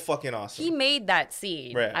good. So fucking awesome. He made that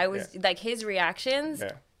scene. Right, I was like, his reactions.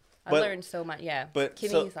 Yeah. I But- learned so much. Yeah. But Kim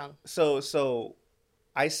so, Hee-sung. so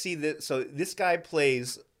I see that. So this guy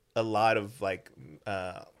plays a lot of like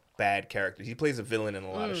bad characters. He plays a villain in a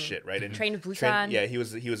lot of shit, right? And Train to Busan. yeah, he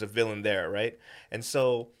was a villain there, right? And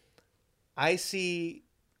so I see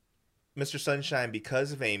Mr. Sunshine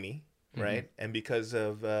because of Amy, right? And because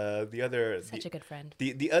of the other Such a good friend.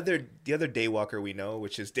 the other daywalker we know,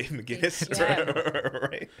 which is Dave McGinnis,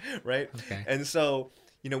 Yeah. right. Okay. And so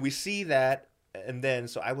we see that, and then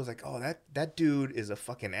so I was like, oh, that dude is a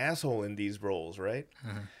fucking asshole in these roles, right?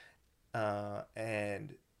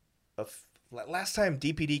 And last time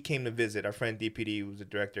DPD came to visit, our friend DPD, who was the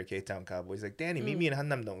director of K-Town Cowboy, he's like, Danny, meet me in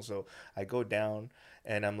Hannamdong. So I go down,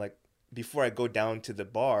 and I'm like, before I go down to the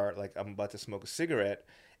bar, like I'm about to smoke a cigarette,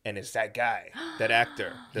 and it's that guy, that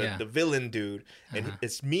actor, the villain dude, and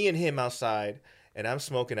it's me and him outside, and I'm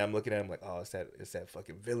smoking. I'm looking at him like, oh, it's that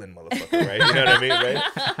fucking villain motherfucker, right? You know what I mean,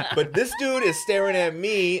 right? But this dude is staring at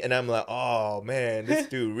me, and I'm like, oh man, this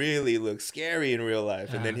dude really looks scary in real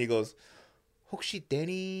life. And then he goes, 혹시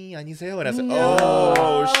Danny 아니세요? And I said,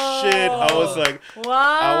 oh shit! I was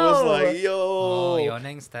Wow. like, yo. Oh,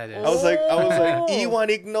 연행 status. I was like,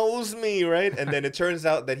 Iwanik knows me, right? And then it turns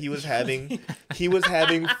out that he was having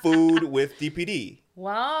food with DPD.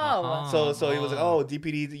 Wow. So he was like, oh,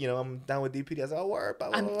 DPD, I'm down with DPD. I was like, oh, word. Blah,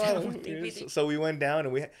 blah, I'm blah, down blah. with DPD. So we went down,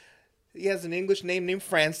 and he has an English name named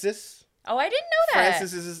Francis. Oh, I didn't know that.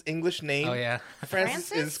 Francis is his English name. Oh yeah. Francis is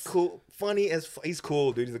Francis? cool, funny as he's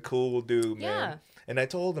cool, dude. He's a cool dude, man. Yeah. And I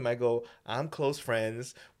told him, I go, I'm close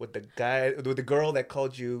friends with the girl that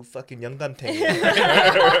called you fucking Young Gunting.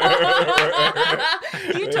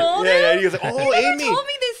 You told him? Yeah, he was like, You oh, never Amy. told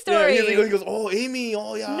me this story. Yeah, he goes, oh, Amy.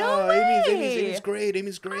 Oh, yeah. No Amy's way. great.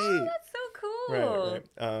 Amy's great. Oh, that's so cool.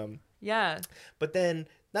 Right. Yeah. But then,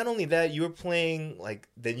 not only that, you were playing, like,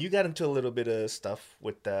 then you got into a little bit of stuff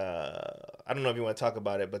with the, I don't know if you want to talk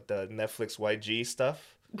about it, but the Netflix YG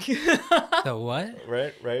stuff. The what?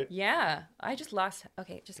 Right? Yeah. I just lost.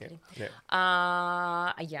 Okay, just kidding. Yeah.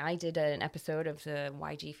 Yeah, I did an episode of the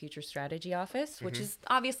YG Future Strategy Office, which is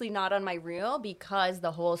obviously not on my reel because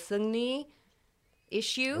the whole Seungni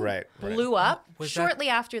issue blew up shortly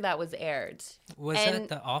after that was aired. Was that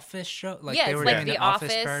the Office show? Like yeah, they it's were like doing the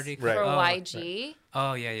Office Office party for YG.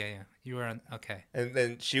 Oh yeah. You were on. Okay. And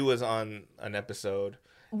then she was on an episode.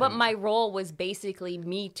 But my role was basically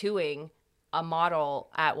me tooing a model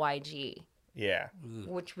at YG. Yeah.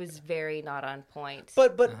 Which was very not on point.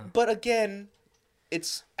 But again,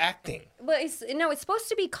 it's acting. But it's supposed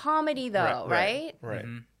to be comedy though, right? Right.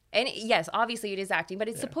 Mm-hmm. And yes, obviously it is acting, but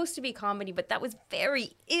it's supposed to be comedy, but that was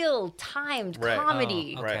very ill-timed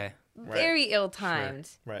comedy. Oh, okay. Very ill-timed.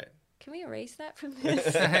 Sure. Right. Can we erase that from this?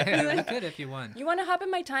 You could if you want. You want to hop in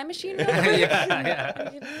my time machine real quick? Yeah.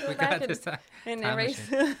 Go We back got this time erase.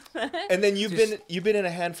 And then you've been in a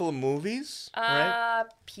handful of movies, right?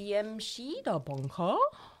 PMC the bunker.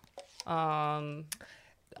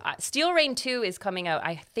 Steel Rain 2 is coming out,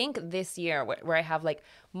 I think, this year, where I have like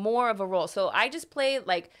more of a role. So I just play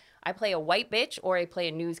I play a white bitch or I play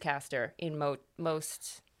a newscaster in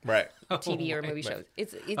most TV or movie shows.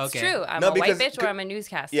 It's true. I'm a white bitch or I'm a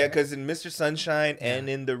newscaster. Yeah, because in Mr. Sunshine and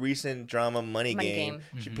in the recent drama Money Game,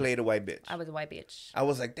 she played a white bitch. I was a white bitch. I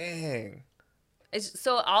was like, dang.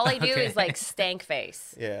 So all I do is like stank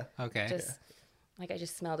face. Yeah. Okay. Just like I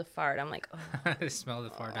just smelled a fart. I'm like, oh. Smell the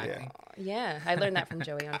fart acting. Yeah. I learned that from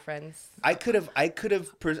Joey on Friends. I could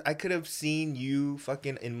have seen you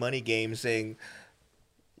fucking in Money Game saying,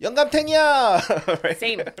 "영감탱이야!" Right?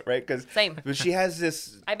 Same. Right? Because Same. she has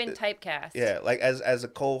this. I've been typecast. Yeah, like as a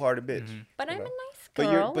cold-hearted bitch. But I'm a nice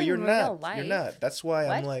girl. But you're in not. Real life. You're not. That's why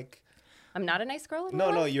I'm What? like. I'm not a nice girl in No,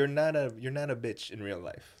 real no, life? you're not a bitch in real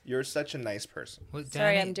life. You're such a nice person. Well,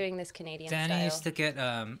 Sorry, I'm doing this Canadian Danny style. used to get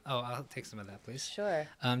I'll take some of that, please. Sure.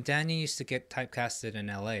 Danny used to get typecasted in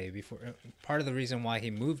LA before. Part of the reason why he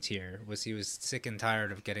moved here was he was sick and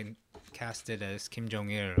tired of getting casted as Kim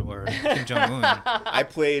Jong-il or Kim Jong-un. I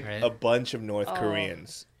played Right. a bunch of North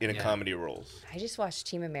Koreans in Yeah. comedy roles. I just watched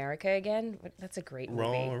Team America again. That's a great movie.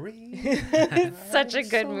 Rory. It's such a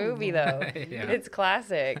good movie, though. Yeah. It's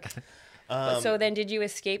classic. So then, did you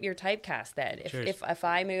escape your typecast then? Sure. If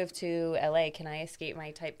I move to LA, can I escape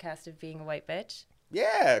my typecast of being a white bitch?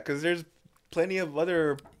 Yeah, because there's plenty of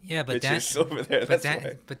other Yeah, but bitches over there. That's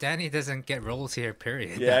why. but Danny doesn't get roles here.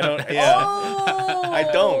 Period. Yeah, I don't. Yeah, Oh, I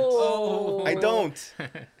don't. I don't.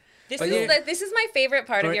 This is my favorite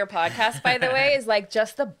part of your podcast, by the way, is like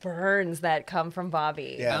just the burns that come from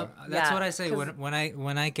Bobby. Yeah. That's Yeah, what I say 'cause-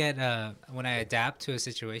 when I adapt to a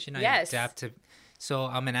situation. I Yes. adapt to. So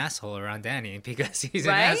I'm an asshole around Danny because he's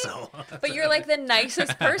Right? an asshole. But you're like the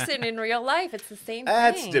nicest person in real life. It's the same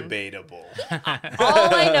That's thing. debatable.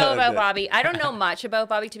 All I know about Bobby, I don't know much about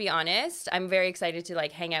Bobby, to be honest. I'm very excited to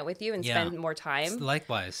like hang out with you and Yeah. spend more time.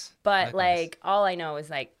 Likewise. But Likewise. like all I know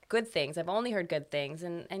is like good things. I've only heard good things,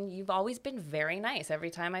 and you've always been very nice every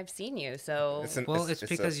time I've seen you. So It's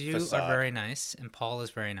because a you facade. are very nice and Paul is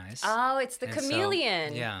very nice. oh, it's the And so-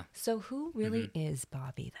 chameleon. yeah. So who really is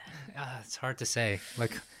Bobby then? It's hard to say.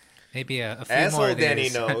 Like maybe a few Asshole more Danny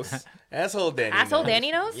days. knows. Asshole Danny. Asshole knows.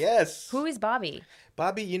 Danny knows? Yes. Who is Bobby?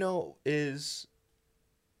 Bobby, is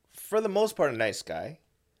for the most part a nice guy,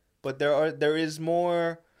 but there's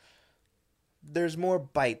more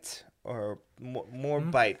bite or more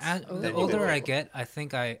bite. The than you older would I think. get, I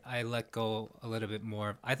think I let go a little bit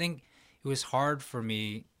more. I think it was hard for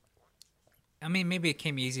me. I mean, maybe it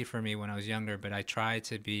came easy for me when I was younger, but I tried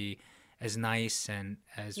to be as nice and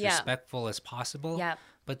as Yeah. respectful as possible. Yeah.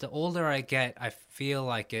 But the older I get, I feel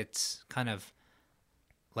like it's kind of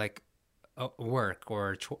like work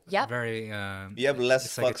or Yep. very. You have less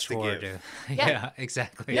it's like a fucks to chore give. Yeah. Yeah,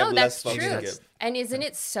 exactly. Yeah. No, have that's less fucks to true. give. And isn't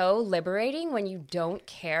it so liberating when you don't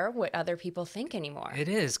care what other people think anymore? It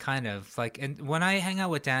is kind of like, and when I hang out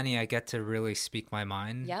with Danny, I get to really speak my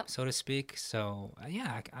mind, Yep. so to speak. So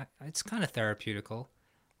yeah, it's kind of therapeutical,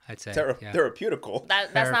 I'd say. yeah. Therapeutical.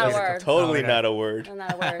 That's not a word. Totally Oh, not a word. That's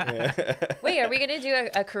not a word. Wait, are we gonna do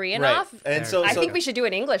a Korean Right. off? And so I think we should do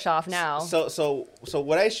an English off now. So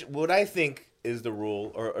what I think is the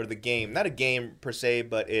rule or the game, not a game per se,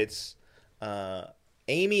 but it's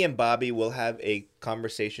Amy and Bobby will have a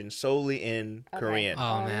conversation solely in Korean.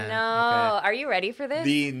 Oh, man. No. Okay. Are you ready for this?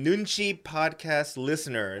 The Nunchi podcast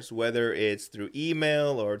listeners, whether it's through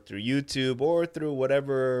email or through YouTube or through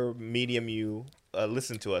whatever medium you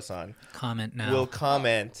listen to us on, Comment now. will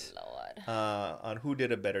comment Lord. on who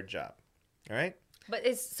did a better job. All right? But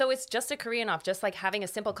it's just a Korean off, just like having a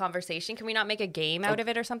simple conversation. Can we not make a game out of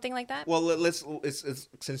it or something like that? Well, it's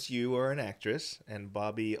since you are an actress and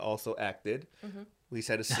Bobby also acted, we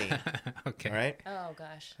set a scene. Okay. All right? Oh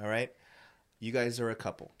gosh. All right? You guys are a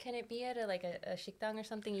couple. Can it be at a 식당 or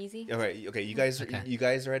something easy? All right. Okay. You guys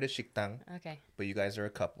are at a 식당, Okay. but you guys are a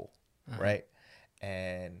couple, right?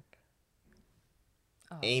 And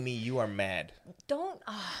Amy, you are mad. Don't.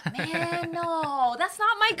 Oh man, no. That's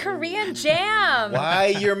not my Korean jam. Why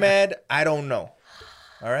you're mad? I don't know.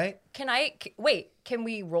 All right. Wait? Can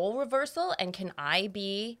we roll reversal? And can I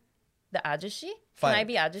be the ajushi? Fine. Can I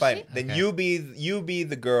be ajushi? Fine. Then Okay. you be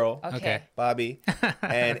the girl, Okay. Bobby,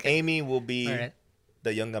 and Amy will be All right.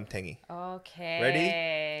 the 영감탱이.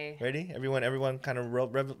 Okay. Ready? Everyone kind of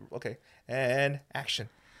okay. And action.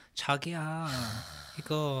 자기야,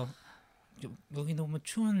 이거 여기 너무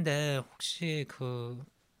추운데 혹시 그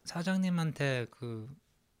사장님한테 그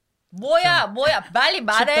뭐야? 빨리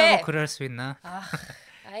말해. 춥다고 그럴 수 있나?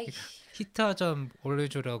 아이. 히터 좀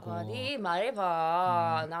올려주라고. 네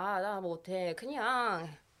말해봐. 나 못해. 그냥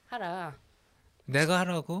하라. 내가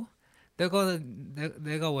하라고?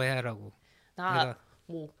 내가 왜 하라고? 나 내가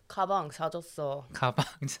뭐 가방 사줬어. 가방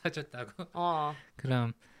사줬다고? 어.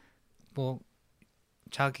 그럼 뭐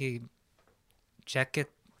자기 재킷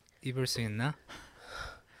입을 수 있나?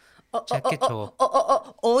 재킷 줘.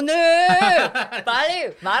 오늘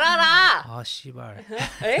빨리 말하라. 아 씨발.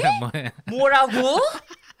 에? 뭐야? 뭐라고?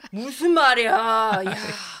 무슨 말이야?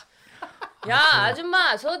 야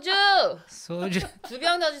아줌마 소주 소주.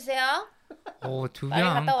 2병 더 주세요. 오, 2병. 빨리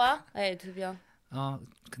갔다 와. 네, 2병.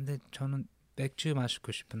 근데 저는 맥주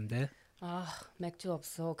마시고 싶은데. 아 맥주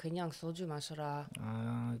없어. 그냥 소주 마셔라.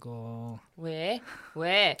 이거 왜?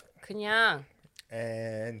 그냥.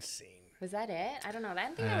 And scene. Was that it? I don't know. I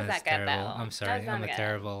didn't think it was that's that good terrible. though. I'm sorry. That was not I'm a good.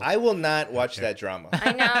 terrible. I will not watch that drama.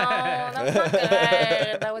 I know. That's not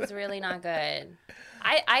good. That was really not good.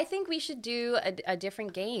 I think we should do a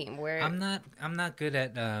different game where I'm not good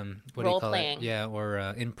at what Role do you call playing. it? Yeah, or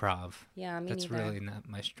improv. yeah, me That's neither. really not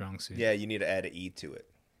my strong suit. Yeah, you need to add an E to it.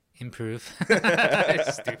 Improve.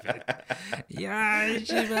 Stupid. Yeah,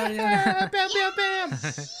 씨발이야.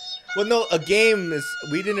 Well, no, a game is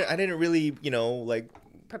I didn't really, like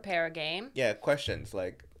Prepare a game. questions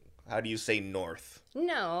like how do you say north?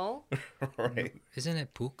 No. Right. Isn't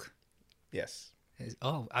it book? Yes.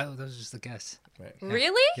 That was just a guess. Right.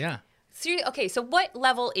 Really? Yeah. Okay, so what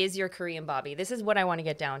level is your Korean, Bobby? This is what I want to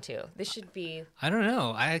get down to. This should be I don't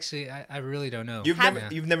know. I really don't know.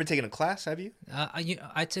 You've never taken a class, have you?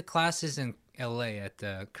 I took classes in LA at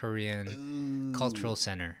the Korean Cultural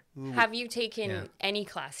Center. Have you taken Yeah. any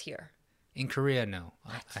class here? In Korea, no,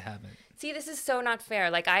 I haven't. See, this is so not fair.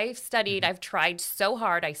 Like I've studied, I've tried so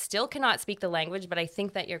hard. I still cannot speak the language, but I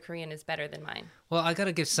think that your Korean is better than mine. Well, I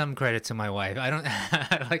gotta give some credit to my wife. I don't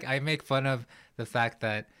like. I make fun of the fact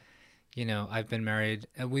that, I've been married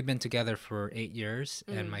and we've been together for 8 years,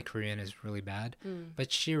 and my Korean is really bad.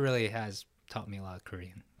 But she really has taught me a lot of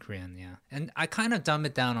Korean, yeah. And I kind of dumb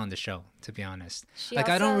it down on the show, to be honest. She I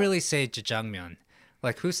don't also- really say jjajangmyeon.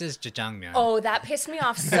 Like, who says jjajangmyeon? Oh, that pissed me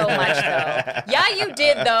off so much, though. Yeah, you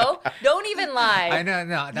did, though. Don't even lie. I know,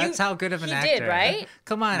 no, that's how good of an he actor. did, right?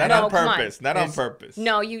 Come on, Not No, on come on. purpose. Not on purpose.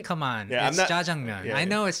 No, you. come on. Yeah, it's I'm not- jjajangmyeon. Yeah, I yeah.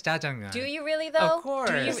 know it's jjajangmyeon. Do you really, though? Of course.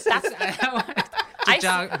 Do you, that's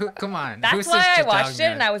Come on. Who that's says why I watched it,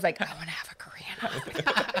 jjajangmyeon? and I was like, I want to have a Korean.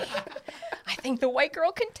 I think the white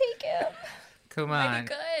girl can take him. Come Pretty on.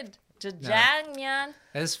 good. Jjajangmyeon.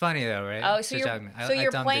 It's funny though, right? Oh, so you're Jjajangmyeon. I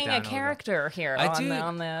you're dumbed it playing down a little. character here I on do.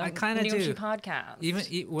 the I kinda Noonchi do. podcast. Even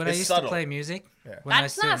when I It's used subtle. to play music, Yeah. when I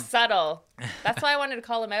That's still, not subtle. That's why I wanted to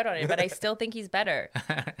call him out on it, but I still think he's better.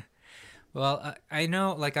 well, I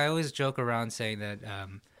know, like I always joke around saying that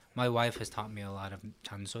my wife has taught me a lot of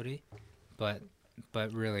chansori, but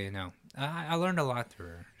really, no, I learned a lot through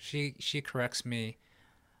her. She corrects me,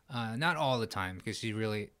 not all the time because she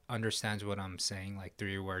really understands what I'm saying, like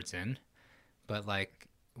 3 words in, but like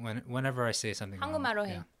whenever I say something wrong, 한국말로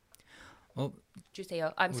해. yeah. 어,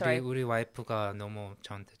 주세요. I'm sorry. 우리 와이프가 너무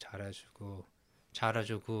저한테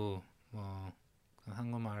잘해주고 뭐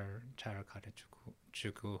한국말 잘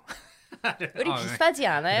가르쳐주고 우리 비슷하지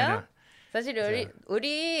않아요? 네. 사실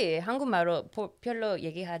우리 한국말로 별로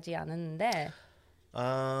얘기하지 않았는데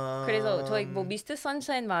그래서 저희 뭐 미스터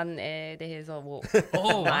선샤인만에 대해서 뭐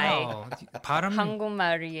오, 와우. 발음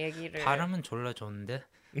한국말 얘기를 발음은 졸라 좋은데.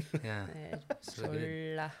 Yeah. 네, So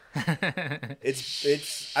good. 졸라.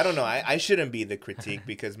 It's I don't know. I shouldn't be the critique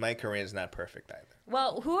because my Korean is not perfect either.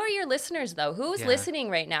 Well, who are your listeners though? Who's Yeah. listening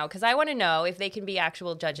right now? Because I want to know if they can be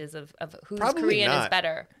actual judges of whose Probably Korean not. is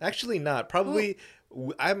better. Actually, not. Probably,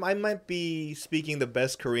 I might be speaking the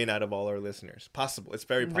best Korean out of all our listeners. Possible. It's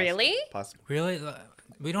very possible. Really? Possible. Really?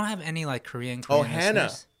 We don't have any like Korean Hannah.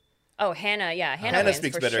 listeners? Oh, Hannah, yeah, Hannah Hannah wins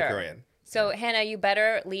speaks for better sure. Korean. So Hannah, you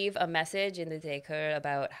better leave a message in the Daker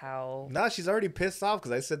about how. No, she's already pissed off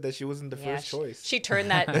because I said that she wasn't the first choice. She turned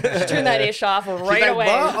that ish off right like, away.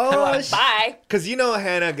 "Oh, Bye. Because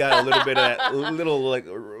Hannah got a little bit of that little like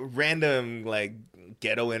random like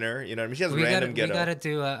ghetto in her. You know what I mean? She has random ghetto. We gotta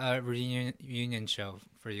do a reunion show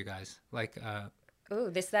for you guys, like Ooh,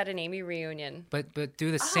 this, that, and Amy reunion. but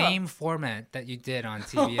do the same format that you did on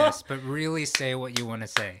TBS, but really say what you want to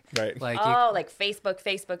say. Right. Like Like Facebook.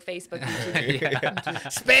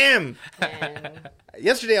 Spam. And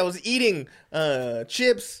Yesterday I was eating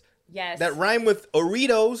chips yes. that rhyme with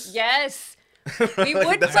Oritos. Yes. We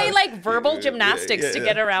would play like verbal Yeah, gymnastics yeah, to yeah.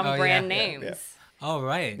 get around Oh, brand yeah, names. yeah. oh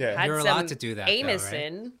right, Yeah. you're Had allowed some to do that. Amos though, right?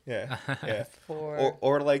 in Yeah. Yeah. for.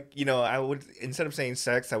 Or like, I would, instead of saying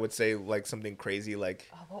sex, I would say like something crazy like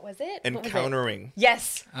Oh, what was it? What was it? encountering.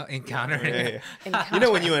 Yes. Oh, encounter. Yeah, yeah. Encounter. You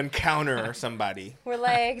know when you encounter somebody. We're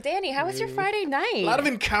like, Danny, how was your Friday night? A lot of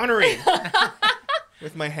encountering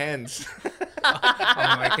with my hands. Oh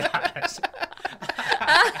my gosh.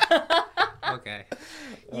 Okay.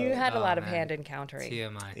 You had a lot of man. hand encountering.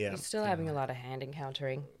 TMI. Yeah. You're still having a lot of hand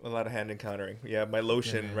encountering. A lot of hand encountering. Yeah, my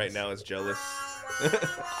lotion right now is jealous.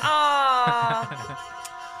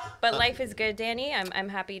 Ah. But life is good, Danny. I'm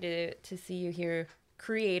happy to see you here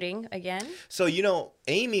creating again. So,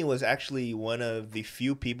 Amy was actually one of the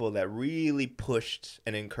few people that really pushed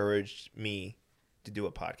and encouraged me to do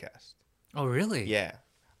a podcast. Oh really? Yeah.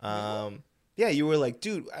 Yeah, you were like,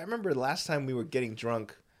 dude, I remember last time we were getting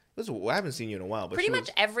drunk. I haven't seen you in a while, but Pretty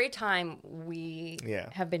much every time we Yeah.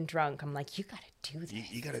 have been drunk, I'm like, you gotta do this.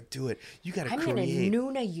 You gotta do it. You gotta I'm create. gonna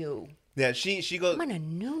Nuna you. Yeah, she goes. I'm gonna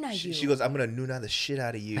Nuna you. She goes, I'm gonna Nuna the shit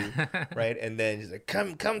out of you, right? And then she's like,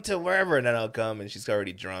 come to wherever, and then I'll come, and she's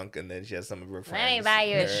already drunk, and then she has some of her friends. Let me buy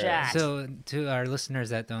you a there. shot. So to our listeners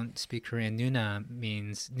that don't speak Korean,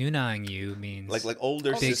 Nunaing you means Like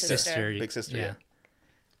older big sister. sister. Big sister, Yeah.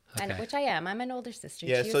 And Okay. which I am. I'm an older sister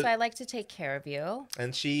Yeah, too, so- so I like to take care of you.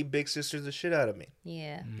 And she big sisters the shit out of me.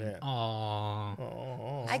 Yeah. Yeah. Aww.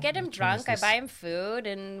 Oh. I get him one drunk, is I this? buy him food,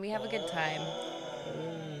 and we have a good time.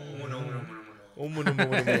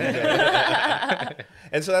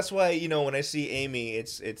 And so that's why when I see Amy,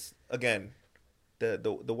 it's again the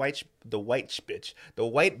white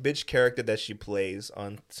bitch character that she plays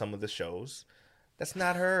on some of the shows. That's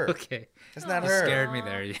not her. Okay. That's not You her. scared me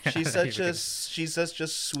there. Yeah. She's such a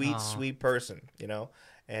sweet, Aw. sweet person,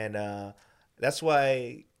 and that's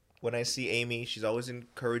why when I see Amy, she's always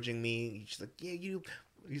encouraging me. She's like, yeah,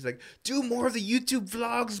 he's like, do more of the YouTube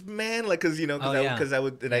vlogs, man. Like, cause Oh, yeah. I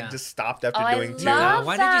would, and I Yeah. just stopped after Oh, I doing two. love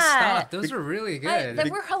Why did you that. stop? Those were really good.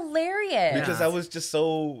 They were hilarious. Because I was just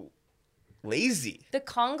so lazy. The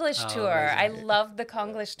Konglish Oh, tour. I lazy. loved the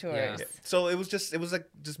Konglish tours. Yeah. So it was like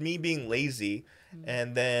just me being lazy,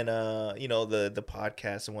 and then the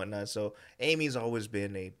podcast and whatnot. So Amy's always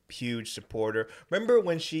been a huge supporter. Remember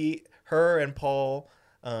when her and Paul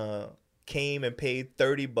came and paid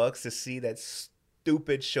 $30 to see that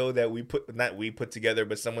stupid show that not we put together,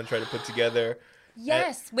 but someone tried to put together.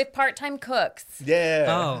 Yes, with part-time cooks. Yeah.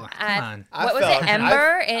 Oh, come At- on. What was it,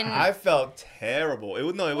 Ember in- I felt terrible. It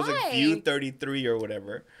was Why? like View 33 or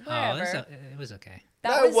whatever. Oh, Whatever. it was okay.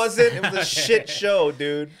 No, it wasn't. It was a shit show,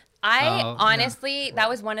 dude. I Oh, no. honestly, that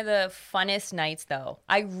was one of the funnest nights, though.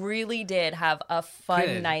 I really did have a fun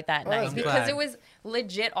Good. night that Oh, night that's good. because Glad. it was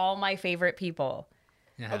legit all my favorite people.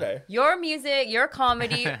 Yeah. Okay. Your music, your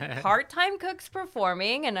comedy, part-time cooks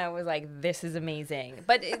performing, and I was like, this is amazing.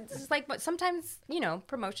 But it's just like, but sometimes,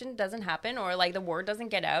 promotion doesn't happen or like the word doesn't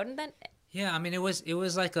get out, and then Yeah, I mean, it was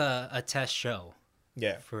like a test show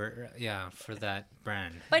Yeah. for that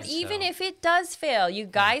brand. But And even so- if it does fail, you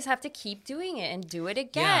guys have to keep doing it and do it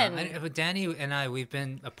again. Yeah, but Danny and I, we've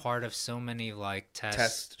been a part of so many like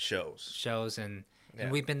Test shows. shows, and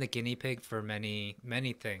we've been the guinea pig for many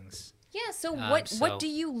things. Yeah, so so- what do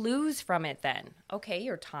you lose from it then? Okay,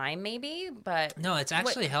 your time maybe, but No, it's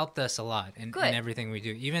actually helped us a lot in Good. everything we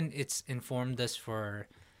do. Even it's informed us for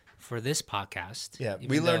this podcast. Yeah, even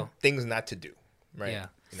we learned though- things not to do, right? Yeah.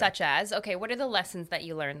 such as, okay, what are the lessons that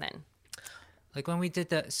you learned then? Like when we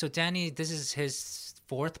did so Danny, this is his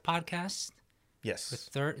 4th podcast. Yes. The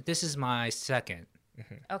third. This is my second,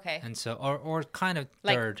 Okay. and so or kind of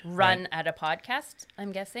Like third. run right? at a podcast,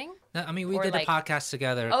 I'm guessing. No, I mean, we or did like- a podcast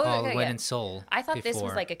together Oh, called okay, When yeah. in Seoul. I thought this was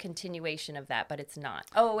before. like a continuation of that, but it's not.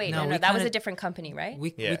 Oh, wait. No, No, we that was kinda- a different company, right?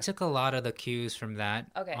 We Yeah. took a lot of the cues from that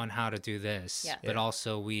Okay. on how to do this. Yeah. But Yeah.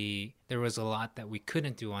 also there was a lot that we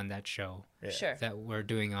couldn't do on that show Yeah. Sure. that we're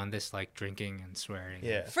doing on this, like drinking and swearing.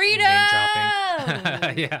 Yeah. and Freedom! name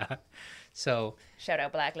dropping. Yeah. So, Shout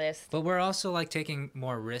out Blacklist. but we're also like taking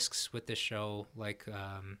more risks with the show, like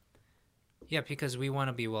yeah, because we want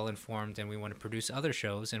to be well informed and we want to produce other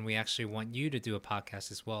shows, and we actually want you to do a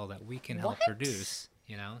podcast as well that we can help What? produce,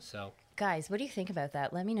 you know? So Guys, what do you think about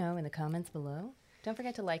that? Let me know in the comments below. Don't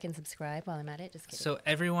forget to like and subscribe while I'm at it. Just kidding. So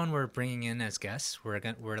everyone we're bringing in as guests, we're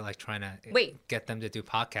like trying to Wait. get them to do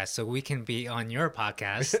podcasts so we can be on your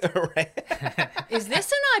podcast. Right. Is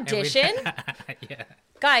this an And we- audition? Yeah.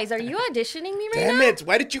 Guys, are you auditioning me right Damn now? it!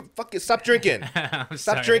 Why did you fucking stop drinking? I'm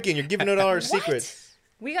Stop sorry. drinking. You're giving out all our What? secrets.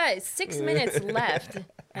 We got 6 minutes left.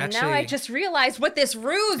 And now I Actually- just realized what this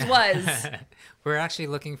ruse was. We're actually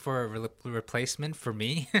looking for a replacement for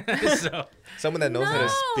me. So Someone that knows how to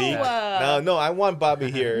speak. No. No, I want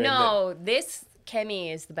Bobby here. and No, this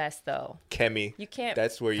Kemi is the best, though. then Kemi. You can't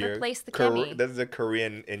That's where you're. replace the Kemi. That's the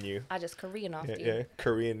Korean in you. I just Korean off Yeah, you. yeah,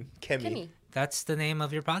 Korean Kemi. Kemi. that's the name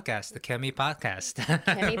of your podcast, the Kemi Podcast.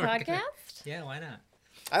 Kemi We're podcast? good. Yeah, why not?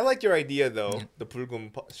 I like your idea though, the Pulgum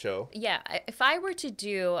show. Yeah, if I were to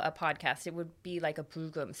do a podcast, it would be like a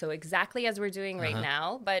program. So exactly as we're doing right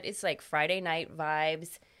now, but it's like Friday night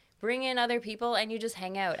vibes. Bring in other people and you just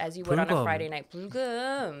hang out as you would on a Program. Friday night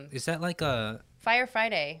program. Is that like a Fire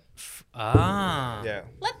Friday. Yeah.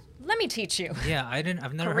 Let me teach you. Yeah, I've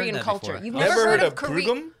never Korean heard that culture. before. You've Never heard of Korean?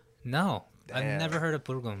 Pulgum? No, I've Damn. never heard of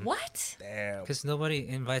Burgum. What? Damn. Because nobody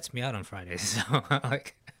invites me out on Fridays. So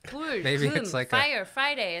like, Boom, Maybe it's like a- Fire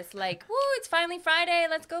Friday. It's like, woo, it's finally Friday.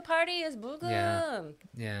 Let's go party. It's boogum.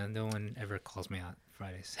 yeah, no one ever calls me out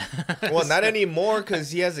Fridays. Well, not anymore because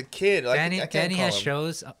he has a kid. Like, I can't Danny call has him.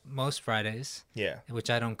 shows most Fridays, Yeah, which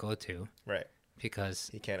I don't go to right. because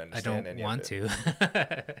He can't I understand don't any want of it.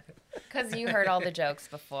 to. Because you heard all the jokes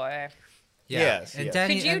before. Yes, and yes.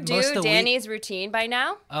 Danny, Could you and most of do the week- Danny's routine by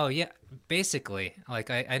now? Oh yeah, basically. Like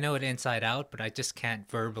I know it inside out, but I just can't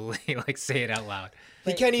verbally like say it out loud.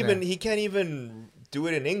 He can't even do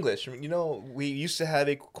it in English. You know, we used to have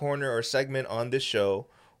a corner or segment on this show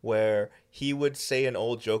where he would say an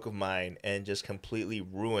old joke of mine and just completely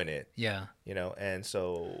ruin it. Yeah. You know, and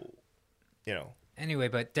so, you know, Anyway,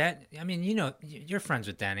 but I mean, you know, you're friends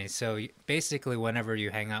with Danny, so basically, whenever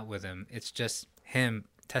you hang out with him, it's just him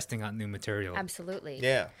testing out new material Absolutely.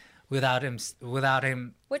 yeah. without him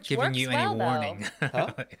Which giving works you well, any though. warning.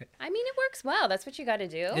 Huh? I mean, it works well. That's what you got to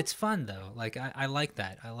do. It's fun though. Like I like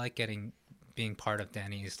that. I like being part of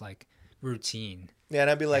Danny's like routine. Yeah,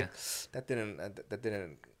 and I'd be like, that didn't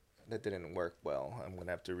work well. I'm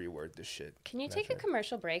gonna have to reword this shit. Can you That's take a right.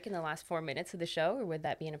 commercial break in the last 4 minutes of the show, or would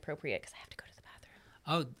that be inappropriate? Because I have to go to the bathroom.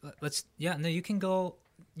 Oh, you can go.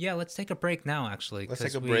 Yeah, let's take a break now. Actually, Let's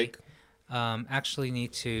 'cause take a break. Actually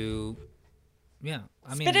need to. Yeah,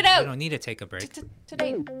 I mean, Spit it out. we don't need to take a break.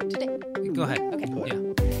 Today. Go ahead. Okay.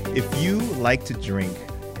 Yeah. If you like to drink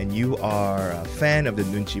and you are a fan of the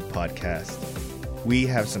Nunchi podcast, we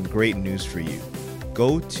have some great news for you.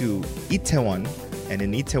 Go to Itaewon, and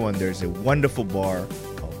in Itaewon there's a wonderful bar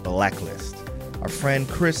called Blacklist. Our friend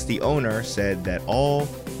Chris, the owner, said that all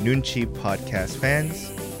Nunchi podcast fans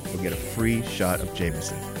will get a free shot of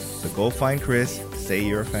Jameson. So go find Chris, say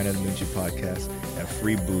you're a fan of the Nunchi podcast, and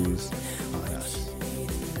free booze on us.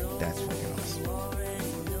 That's freaking awesome.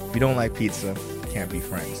 If you don't like pizza, can't be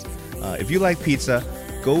friends. If you like pizza,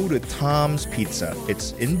 go to Tom's Pizza.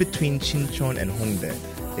 It's in between Chincheon and Hongdae.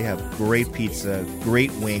 They have great pizza,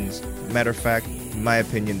 great wings. Matter of fact, in my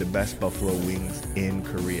opinion, the best buffalo wings in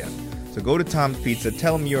Korea. So go to Tom's Pizza,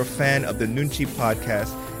 tell them you're a fan of the Nunchi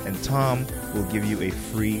podcast, and Tom will give you a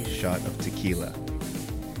free shot of tequila.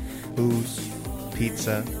 Booze,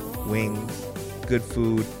 pizza, wings, good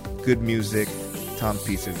food, good music. Tom's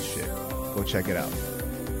Pizza is shit. Go check it out.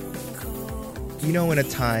 You know, in a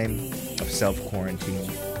time of self-quarantine,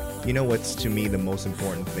 you know what's to me the most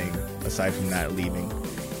important thing, aside from not leaving,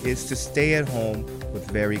 is to stay at home with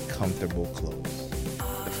very comfortable clothes.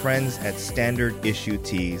 The friends at Standard Issue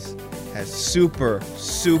Tees has super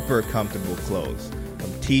comfortable clothes.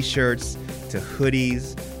 From t-shirts, to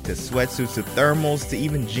hoodies, to sweatsuits, to thermals, to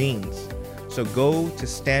even jeans. So go to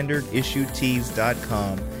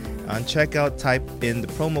standardissuetees.com. On checkout, type in the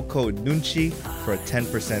promo code NUNCHI for a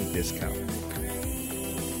 10% discount.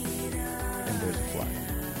 And there's a fly.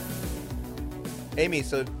 Amy,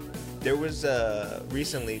 so There was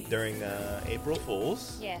recently during April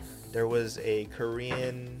Fools. Yeah. There was a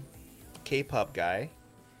Korean K-pop guy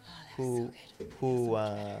who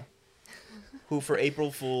for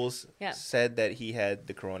April Fools said that he had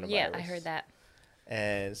the coronavirus. Yeah, I heard that.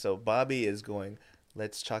 And so Bobby is going,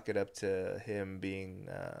 let's chalk it up to him being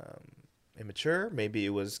immature. Maybe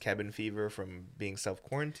it was cabin fever from being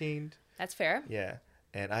self-quarantined. That's fair. Yeah.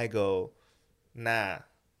 And I go, nah,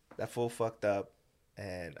 that fool fucked up.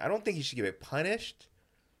 And I don't think he should get punished.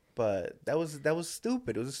 But that was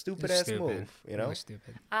stupid. It was a stupid-ass move, you know? It was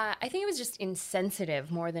stupid. I think it was just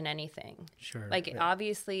insensitive more than anything. Sure. Like,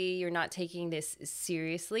 obviously, you're not taking this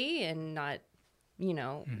seriously and not, you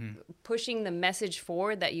know, pushing the message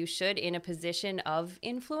forward that you should in a position of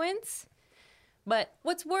influence. But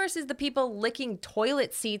what's worse is the people licking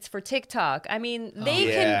toilet seats for TikTok. I mean,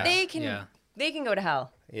 they can go to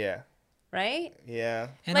hell. Yeah. Right? Yeah.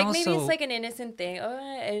 And like, also, maybe it's like an innocent thing. Oh,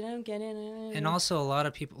 I don't get it. And also, a lot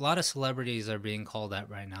of celebrities are being called out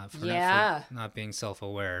right now for not being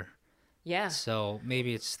self-aware. Yeah. So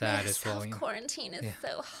maybe it's that as well. Self-quarantine is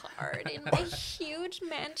so hard in my huge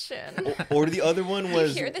mansion. Or the other one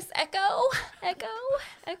was... You hear this echo? Echo?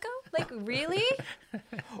 Echo? Like, really?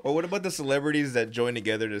 Or what about the celebrities that join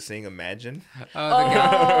together to sing Imagine?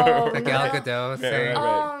 The Gal Gadot thing.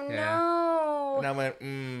 Oh, no. And I went,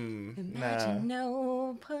 Imagine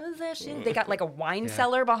no possession. They got like a wine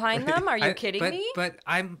cellar behind them. Are you kidding me? But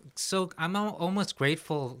I'm almost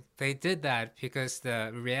grateful they did that because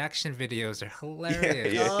the reaction videos are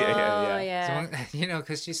hilarious. Yeah. So, you know,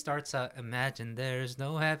 because she starts out, imagine there's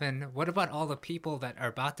no heaven. What about all the people that are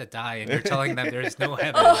about to die and you're telling them there's no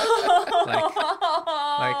heaven?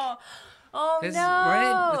 Oh, no.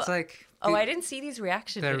 Right? It's like... I didn't see these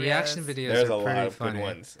reaction videos. The reaction videos There's are a pretty lot of funny. good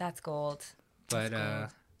ones. That's gold. But,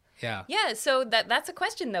 yeah. Yeah, so that's a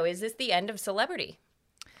question, though. Is this the end of celebrity?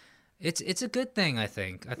 It's a good thing, I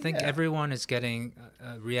think. I think everyone is getting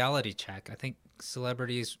a reality check. I think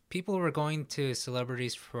people were going to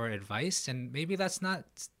celebrities for advice, and maybe that's not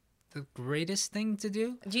the greatest thing to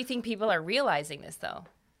do. Do you think people are realizing this, though?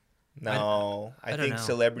 No. I don't think know.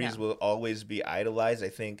 celebrities will always be idolized. I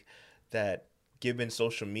think that given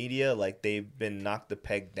social media, like they've been knocked the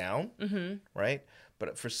peg down, right?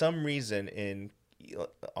 But for some reason,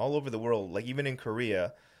 all over the world, like even in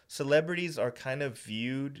Korea, celebrities are kind of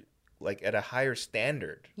viewed like at a higher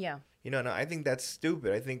standard. Yeah. You know, and I think that's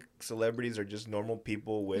stupid. I think celebrities are just normal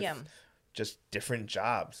people with just different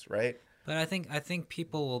jobs, right? But I think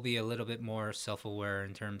people will be a little bit more self-aware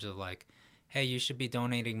in terms of like, hey, you should be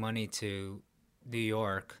donating money to New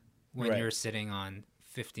York when you're sitting on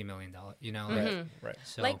 $50 million. You know, Right.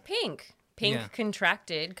 So, Like Pink. Pink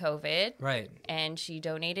contracted COVID. Right. And she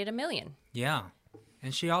donated $1 million. Yeah.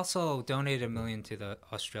 And she also donated $1 million to the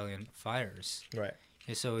Australian fires. Right.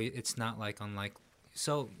 And so it's not like unlike.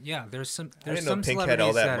 So yeah, there's some. I didn't know some Pink celebrities had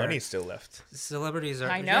all that money still left. Celebrities are.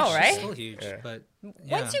 I know, right? She's still huge, but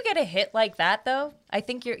Once you get a hit like that, though, I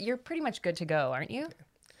think you're pretty much good to go, aren't you?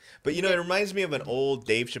 But you know, it reminds me of an old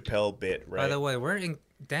Dave Chappelle bit, right? By the way,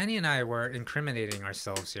 Danny and I were incriminating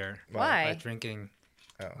ourselves here. Why? By drinking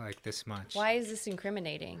like this much. Why is this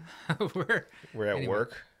incriminating? we're at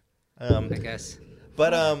work. I guess.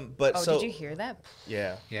 But did you hear that?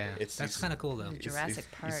 Yeah. That's kind of cool though. Jurassic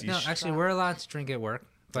Park. No, actually, we're allowed to drink at work,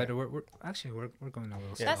 but we're going a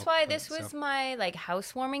little. That's why this was my like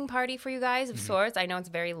housewarming party for you guys of sorts. I know it's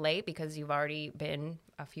very late because you've already been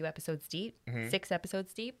a few episodes deep, 6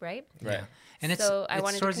 episodes deep, right? Right. Yeah. And So I it's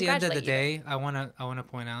wanted to towards the end of the congratulate day. I want to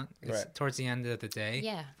point out it's Right. towards the end of the day.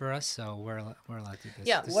 Yeah. For us, so we're allowed to do this.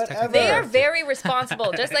 Yeah. This Whatever. technically- They are very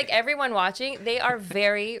responsible, just like everyone watching. They are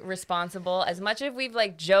very responsible. As much as we've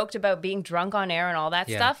like joked about being drunk on air and all that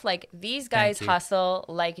stuff, like these guys you. hustle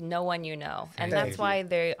like no one you know, and Thank that's you. why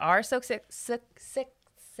they are so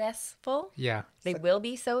successful. Yeah. They will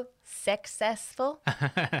be so successful.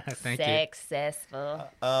 Thank you. Successful.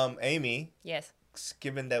 Amy, Yes.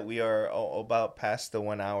 given that we are about past the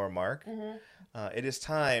 1 hour mark, it is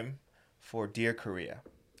time for Dear Korea.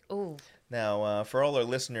 Ooh. Now, for all our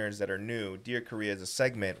listeners that are new, Dear Korea is a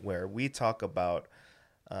segment where we talk about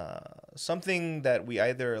something that we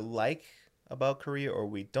either like about Korea or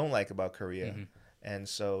we don't like about Korea. And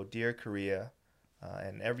so, Dear Korea,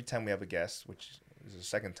 and every time we have a guest, which is the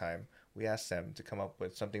second time, we ask them to come up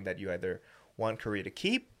with something that you either want Korea to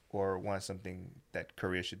keep or want something that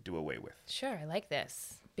Korea should do away with. Sure, I like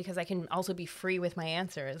this because I can also be free with my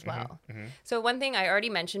answer as well. So one thing I already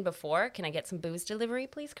mentioned before, can I get some booze delivery,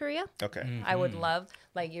 please, Korea? Okay. I would love,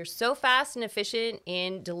 like, you're so fast and efficient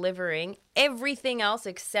in delivering everything else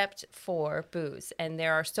except for booze. And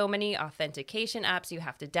there are so many authentication apps you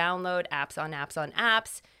have to download, apps on apps on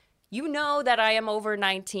apps. You know that I am over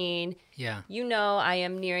 19. Yeah. You know I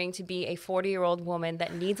am nearing to be a 40-year-old woman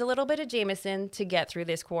that needs a little bit of Jameson to get through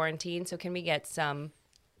this quarantine. So can we get some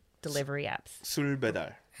delivery apps? 술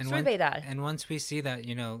배달. And, 술 배달. and once we see that,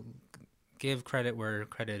 give credit where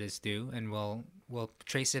credit is due, and we'll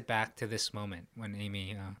trace it back to this moment when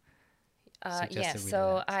Amy suggested Yes, we do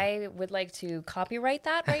so that. I would like to copyright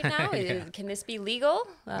that right now. Yeah. Can this be legal?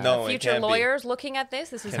 No, it future can't be. lawyers looking at this.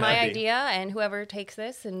 This is Cannot my be. idea, and whoever takes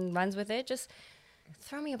this and runs with it, just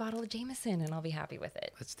throw me a bottle of Jameson, and I'll be happy with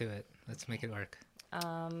it. Let's do it. Let's make it work.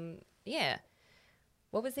 Yeah.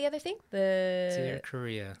 What was the other thing? The Dear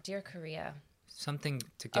Korea. Dear Korea. Something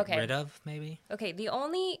to get Okay. rid of, maybe? Okay, the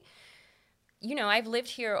only, I've lived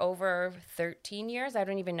here over 13 years. I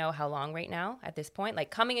don't even know how long right now at this point. Like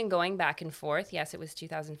coming and going back and forth. Yes, it was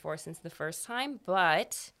 2004 since the first time.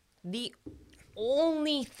 But the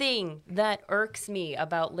only thing that irks me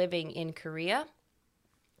about living in Korea,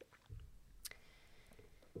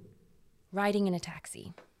 riding in a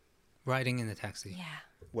taxi. Riding in the taxi. Yeah.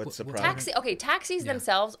 What's the What- problem? Taxis Yeah.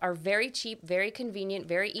 themselves are very cheap, very convenient,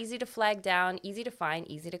 very easy to flag down, easy to find,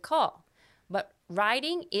 easy to call. But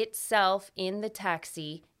riding itself in the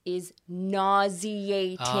taxi is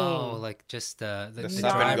nauseating. Oh, like just the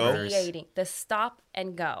stop and go? drivers. Nauseating. The stop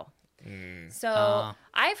and go. So Ah.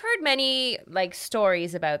 I've heard many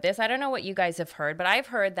stories about this. I don't know what you guys have heard, but I've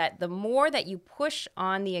heard that the more that you push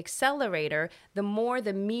on the accelerator, the more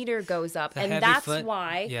the meter goes up, The and heavy that's foot,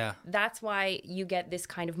 why yeah. that's why you get this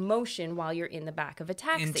kind of motion while you're in the back of a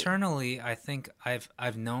taxi. Internally, I think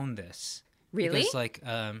I've known this. Really? Because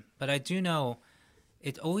but I do know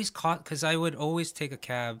it always caught because I would always take a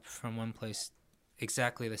cab from one place,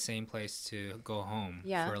 exactly the same place to go home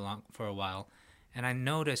Yeah. for a while, and I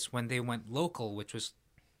noticed when they went local, which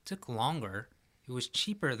took longer, it was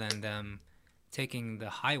cheaper than them taking the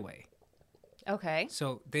highway. Okay.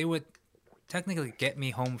 So they would technically get me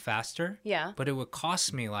home faster. Yeah. But it would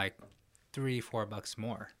cost me like $3-4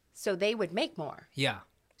 more. So they would make more. Yeah.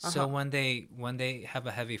 So when they have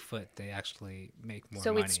a heavy foot, they actually make more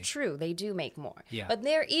So money. it's true. They do make more. Yeah. But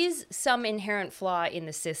there is some inherent flaw in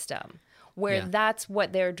the system where Yeah. that's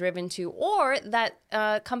what they're driven to, or that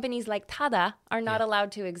companies like Tada are not Yeah.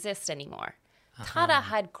 allowed to exist anymore. Tada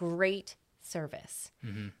had great service.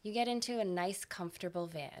 Mm-hmm. You get into a nice, comfortable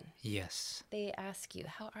van. Yes. They ask you,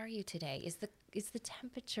 "How are you today? Is the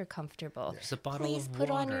temperature comfortable? There's a bottle Please of put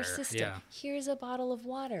on your water." system. Yeah. Here's a bottle of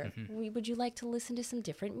water. Would you like to listen to some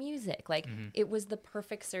different music?" Like it was the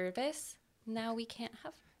perfect service. Now we can't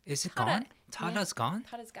have. Is it Tada. gone? Tada's gone?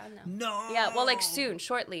 Tada's gone now. No. Yeah, well, like soon,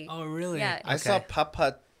 shortly. Oh, really? Yeah. I saw Okay.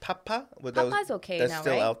 Papa. Papa's okay that's now,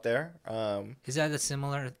 still right? out there. Is that a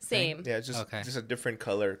similar thing? Same. Yeah, it's just Okay. just a different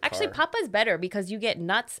color. Actually, car. Papa's better because you get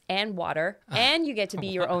nuts and water, and you get to be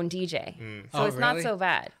your own DJ. So Oh, it's not really? so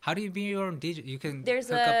bad. How do you be your own DJ? You can There's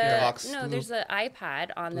hook up your Vox there's an iPad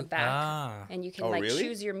on the back, Ah. and you can Oh, like really?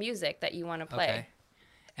 choose your music that you want to play. Okay.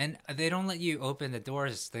 And they don't let you open the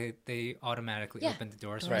doors. They automatically Yeah. open the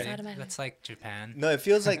doors. Doors Right. automatically. That's like Japan. No, it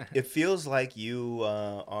feels like you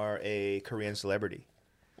are a Korean celebrity.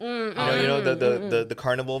 You know the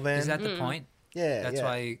carnival van. Is that the point? Yeah, That's yeah.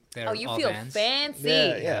 why they're Oh, you all feel vans? fancy.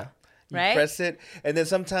 Yeah. You Right? press it, and then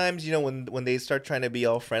sometimes when they start trying to be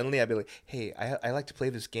all friendly, I'd be like, "Hey, I like to play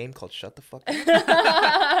this game called Shut the Fuck Up."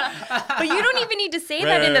 But you don't even need to say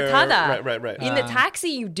that in the Tada. Right. In the taxi,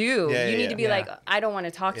 you do. Yeah, you yeah, need to be yeah. like, "I don't want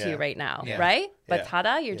to talk to Yeah. you right now," Yeah. right? But Yeah.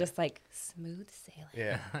 Tada, you're just like smooth sailing.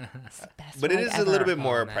 Yeah, It's the best but it ride is a little ever. bit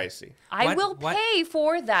more Oh, man. pricey. I What- will what- pay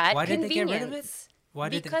for that Why did they get convenience. rid of it? Why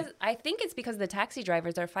did Because I think it's because the taxi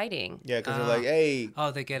drivers are fighting. Yeah, because they're like, "Hey, Oh,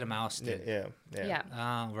 they get them ousted. Yeah.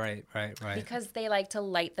 Oh, right. Because they like to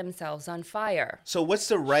light themselves on fire So what's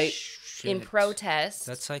the right? in Shit. protest.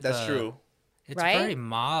 That's like That's true. It's Right? very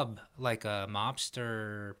like a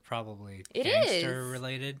mobster, probably It gangster is.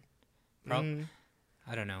 related.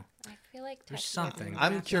 I don't know. I feel like There's taxi something. drivers-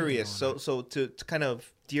 I'm That's curious. something So to kind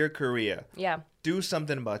of Dear Korea, Yeah. do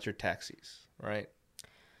something about your taxis, right?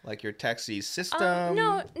 Like your taxi system.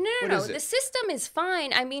 No. what is it? The system is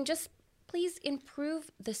fine. I mean, just please improve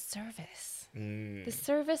the service. The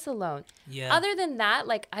service alone. Yeah. Other than that,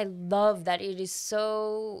 like I love that it is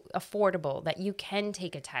so affordable that you can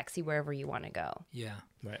take a taxi wherever you want to go. Yeah.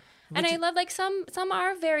 Right. And I love like some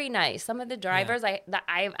are very nice. Some of the drivers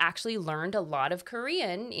I've actually learned a lot of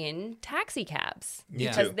Korean in taxi cabs Yeah.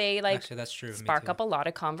 because too. they like Actually, that's true. Me spark too. up a lot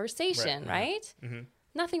of conversation, right?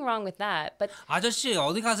 Nothing wrong with that. But 아저씨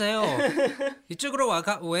어디 가세요? 이쪽으로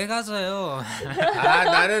왜 가세요? 아,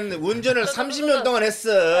 나는 운전을 30년 동안 했어.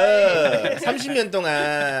 30년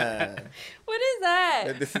동안. what is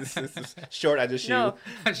that? This is short ajashi. No.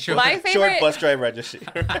 Sure. My Short favorite. bus driver ajashi.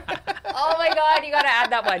 Oh my god, you gotta add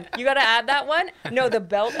that one. You gotta add that one. No, the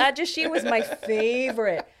belt ajashi was my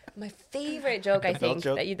favorite. My favorite joke, I belt think.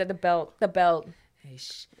 joke? That you did the belt. The belt.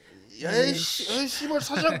 야이 씨발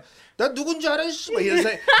사장 나 누군지 알아 씨. He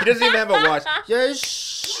doesn't even have a watch. 야이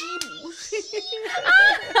씨.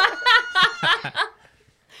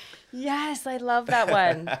 Yes, I love that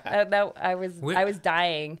one. I was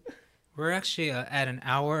dying. We're actually at an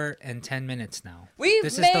hour and 10 minutes now.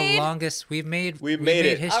 This is made the longest we've made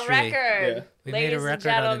it. history. a record. Yeah. We Ladies made a record and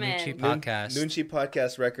gentlemen. on the Nunchi podcast. Nunchi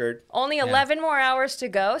podcast record. Only 11 more hours to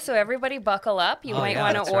go, so everybody buckle up. You might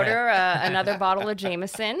want that's to right. order another bottle of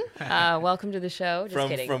Jameson. Welcome to the show. Just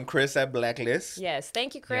kidding. From Chris at Blacklist. Yes,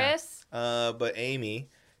 thank you, Chris. But Amy,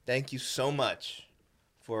 thank you so much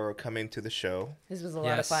for coming to the show. This was a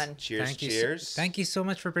lot of fun. Cheers, cheers. Thank you so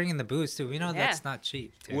much for bringing the booze too. We know that's not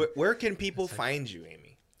cheap. Too. Where can people find you,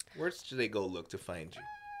 Amy? Where should they go look to find you?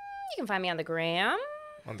 You can find me on the gram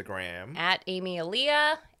On the gram. at Amy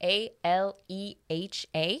Aleha, Aleha.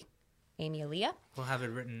 Amy Aleha. We'll have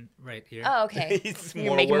it written right here. Oh, okay. He's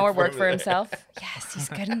You're making more work for him. himself. Yes, he's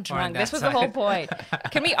getting drunk. that This was the side. whole point.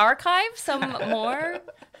 Can we archive some more?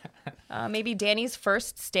 Maybe Danny's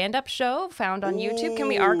first stand-up show found on YouTube. Can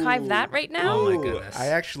we archive that right now? Oh my Ooh, goodness. I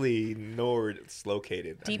actually know where it's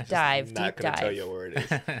located. Deep I'm just dive, not deep gonna tell dive. you where it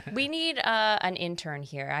is. We need an intern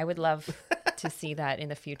here. I would love to see that in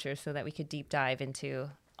the future so that we could deep dive into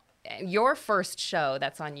your first show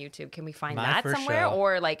that's on YouTube. Can we find My that first somewhere? show.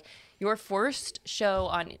 Or like your first show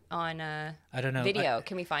on I don't know. video.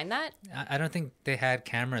 Can we find that? I don't think they had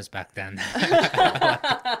cameras back then.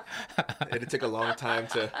 It took a long time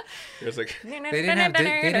to. It was like they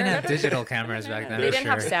didn't have digital cameras back then. They for didn't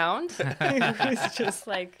have sure. sound. It was just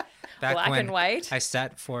like Back black when and white. I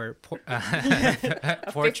sat for A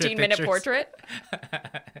portrait 15-minute pictures. portrait.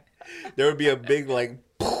 there would be a big like,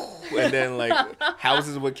 and then like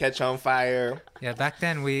houses would catch on fire. Yeah, back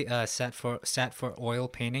then we sat for oil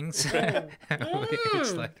paintings.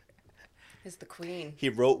 It's like Is the queen. He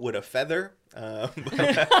wrote with a feather.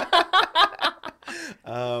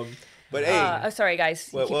 But hey, Sorry, guys.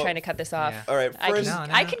 You keep well, trying to cut this off. yeah. all right. First,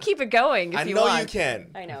 I can keep it going if I you know want. you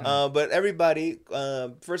can. I know. But everybody,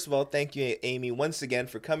 first of all, thank you, Amy, once again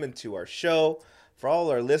for coming to our show. For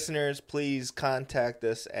all our listeners, please contact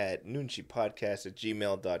us at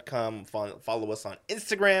nunchipodcast@gmail.com. Follow us on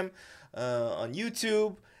Instagram, on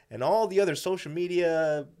YouTube, and all the other social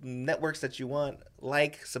media networks that you want.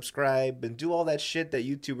 Like, subscribe, and do all that shit that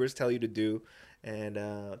YouTubers tell you to do. And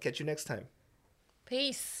catch you next time.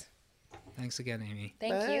 Peace. thanks again, Amy.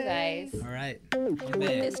 Thank you, guys. All right. I want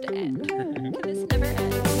this to end. Can this never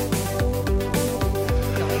end?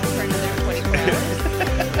 Going for another 24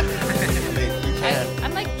 hours. I mean, you can.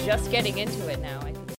 I'm like just getting into it now.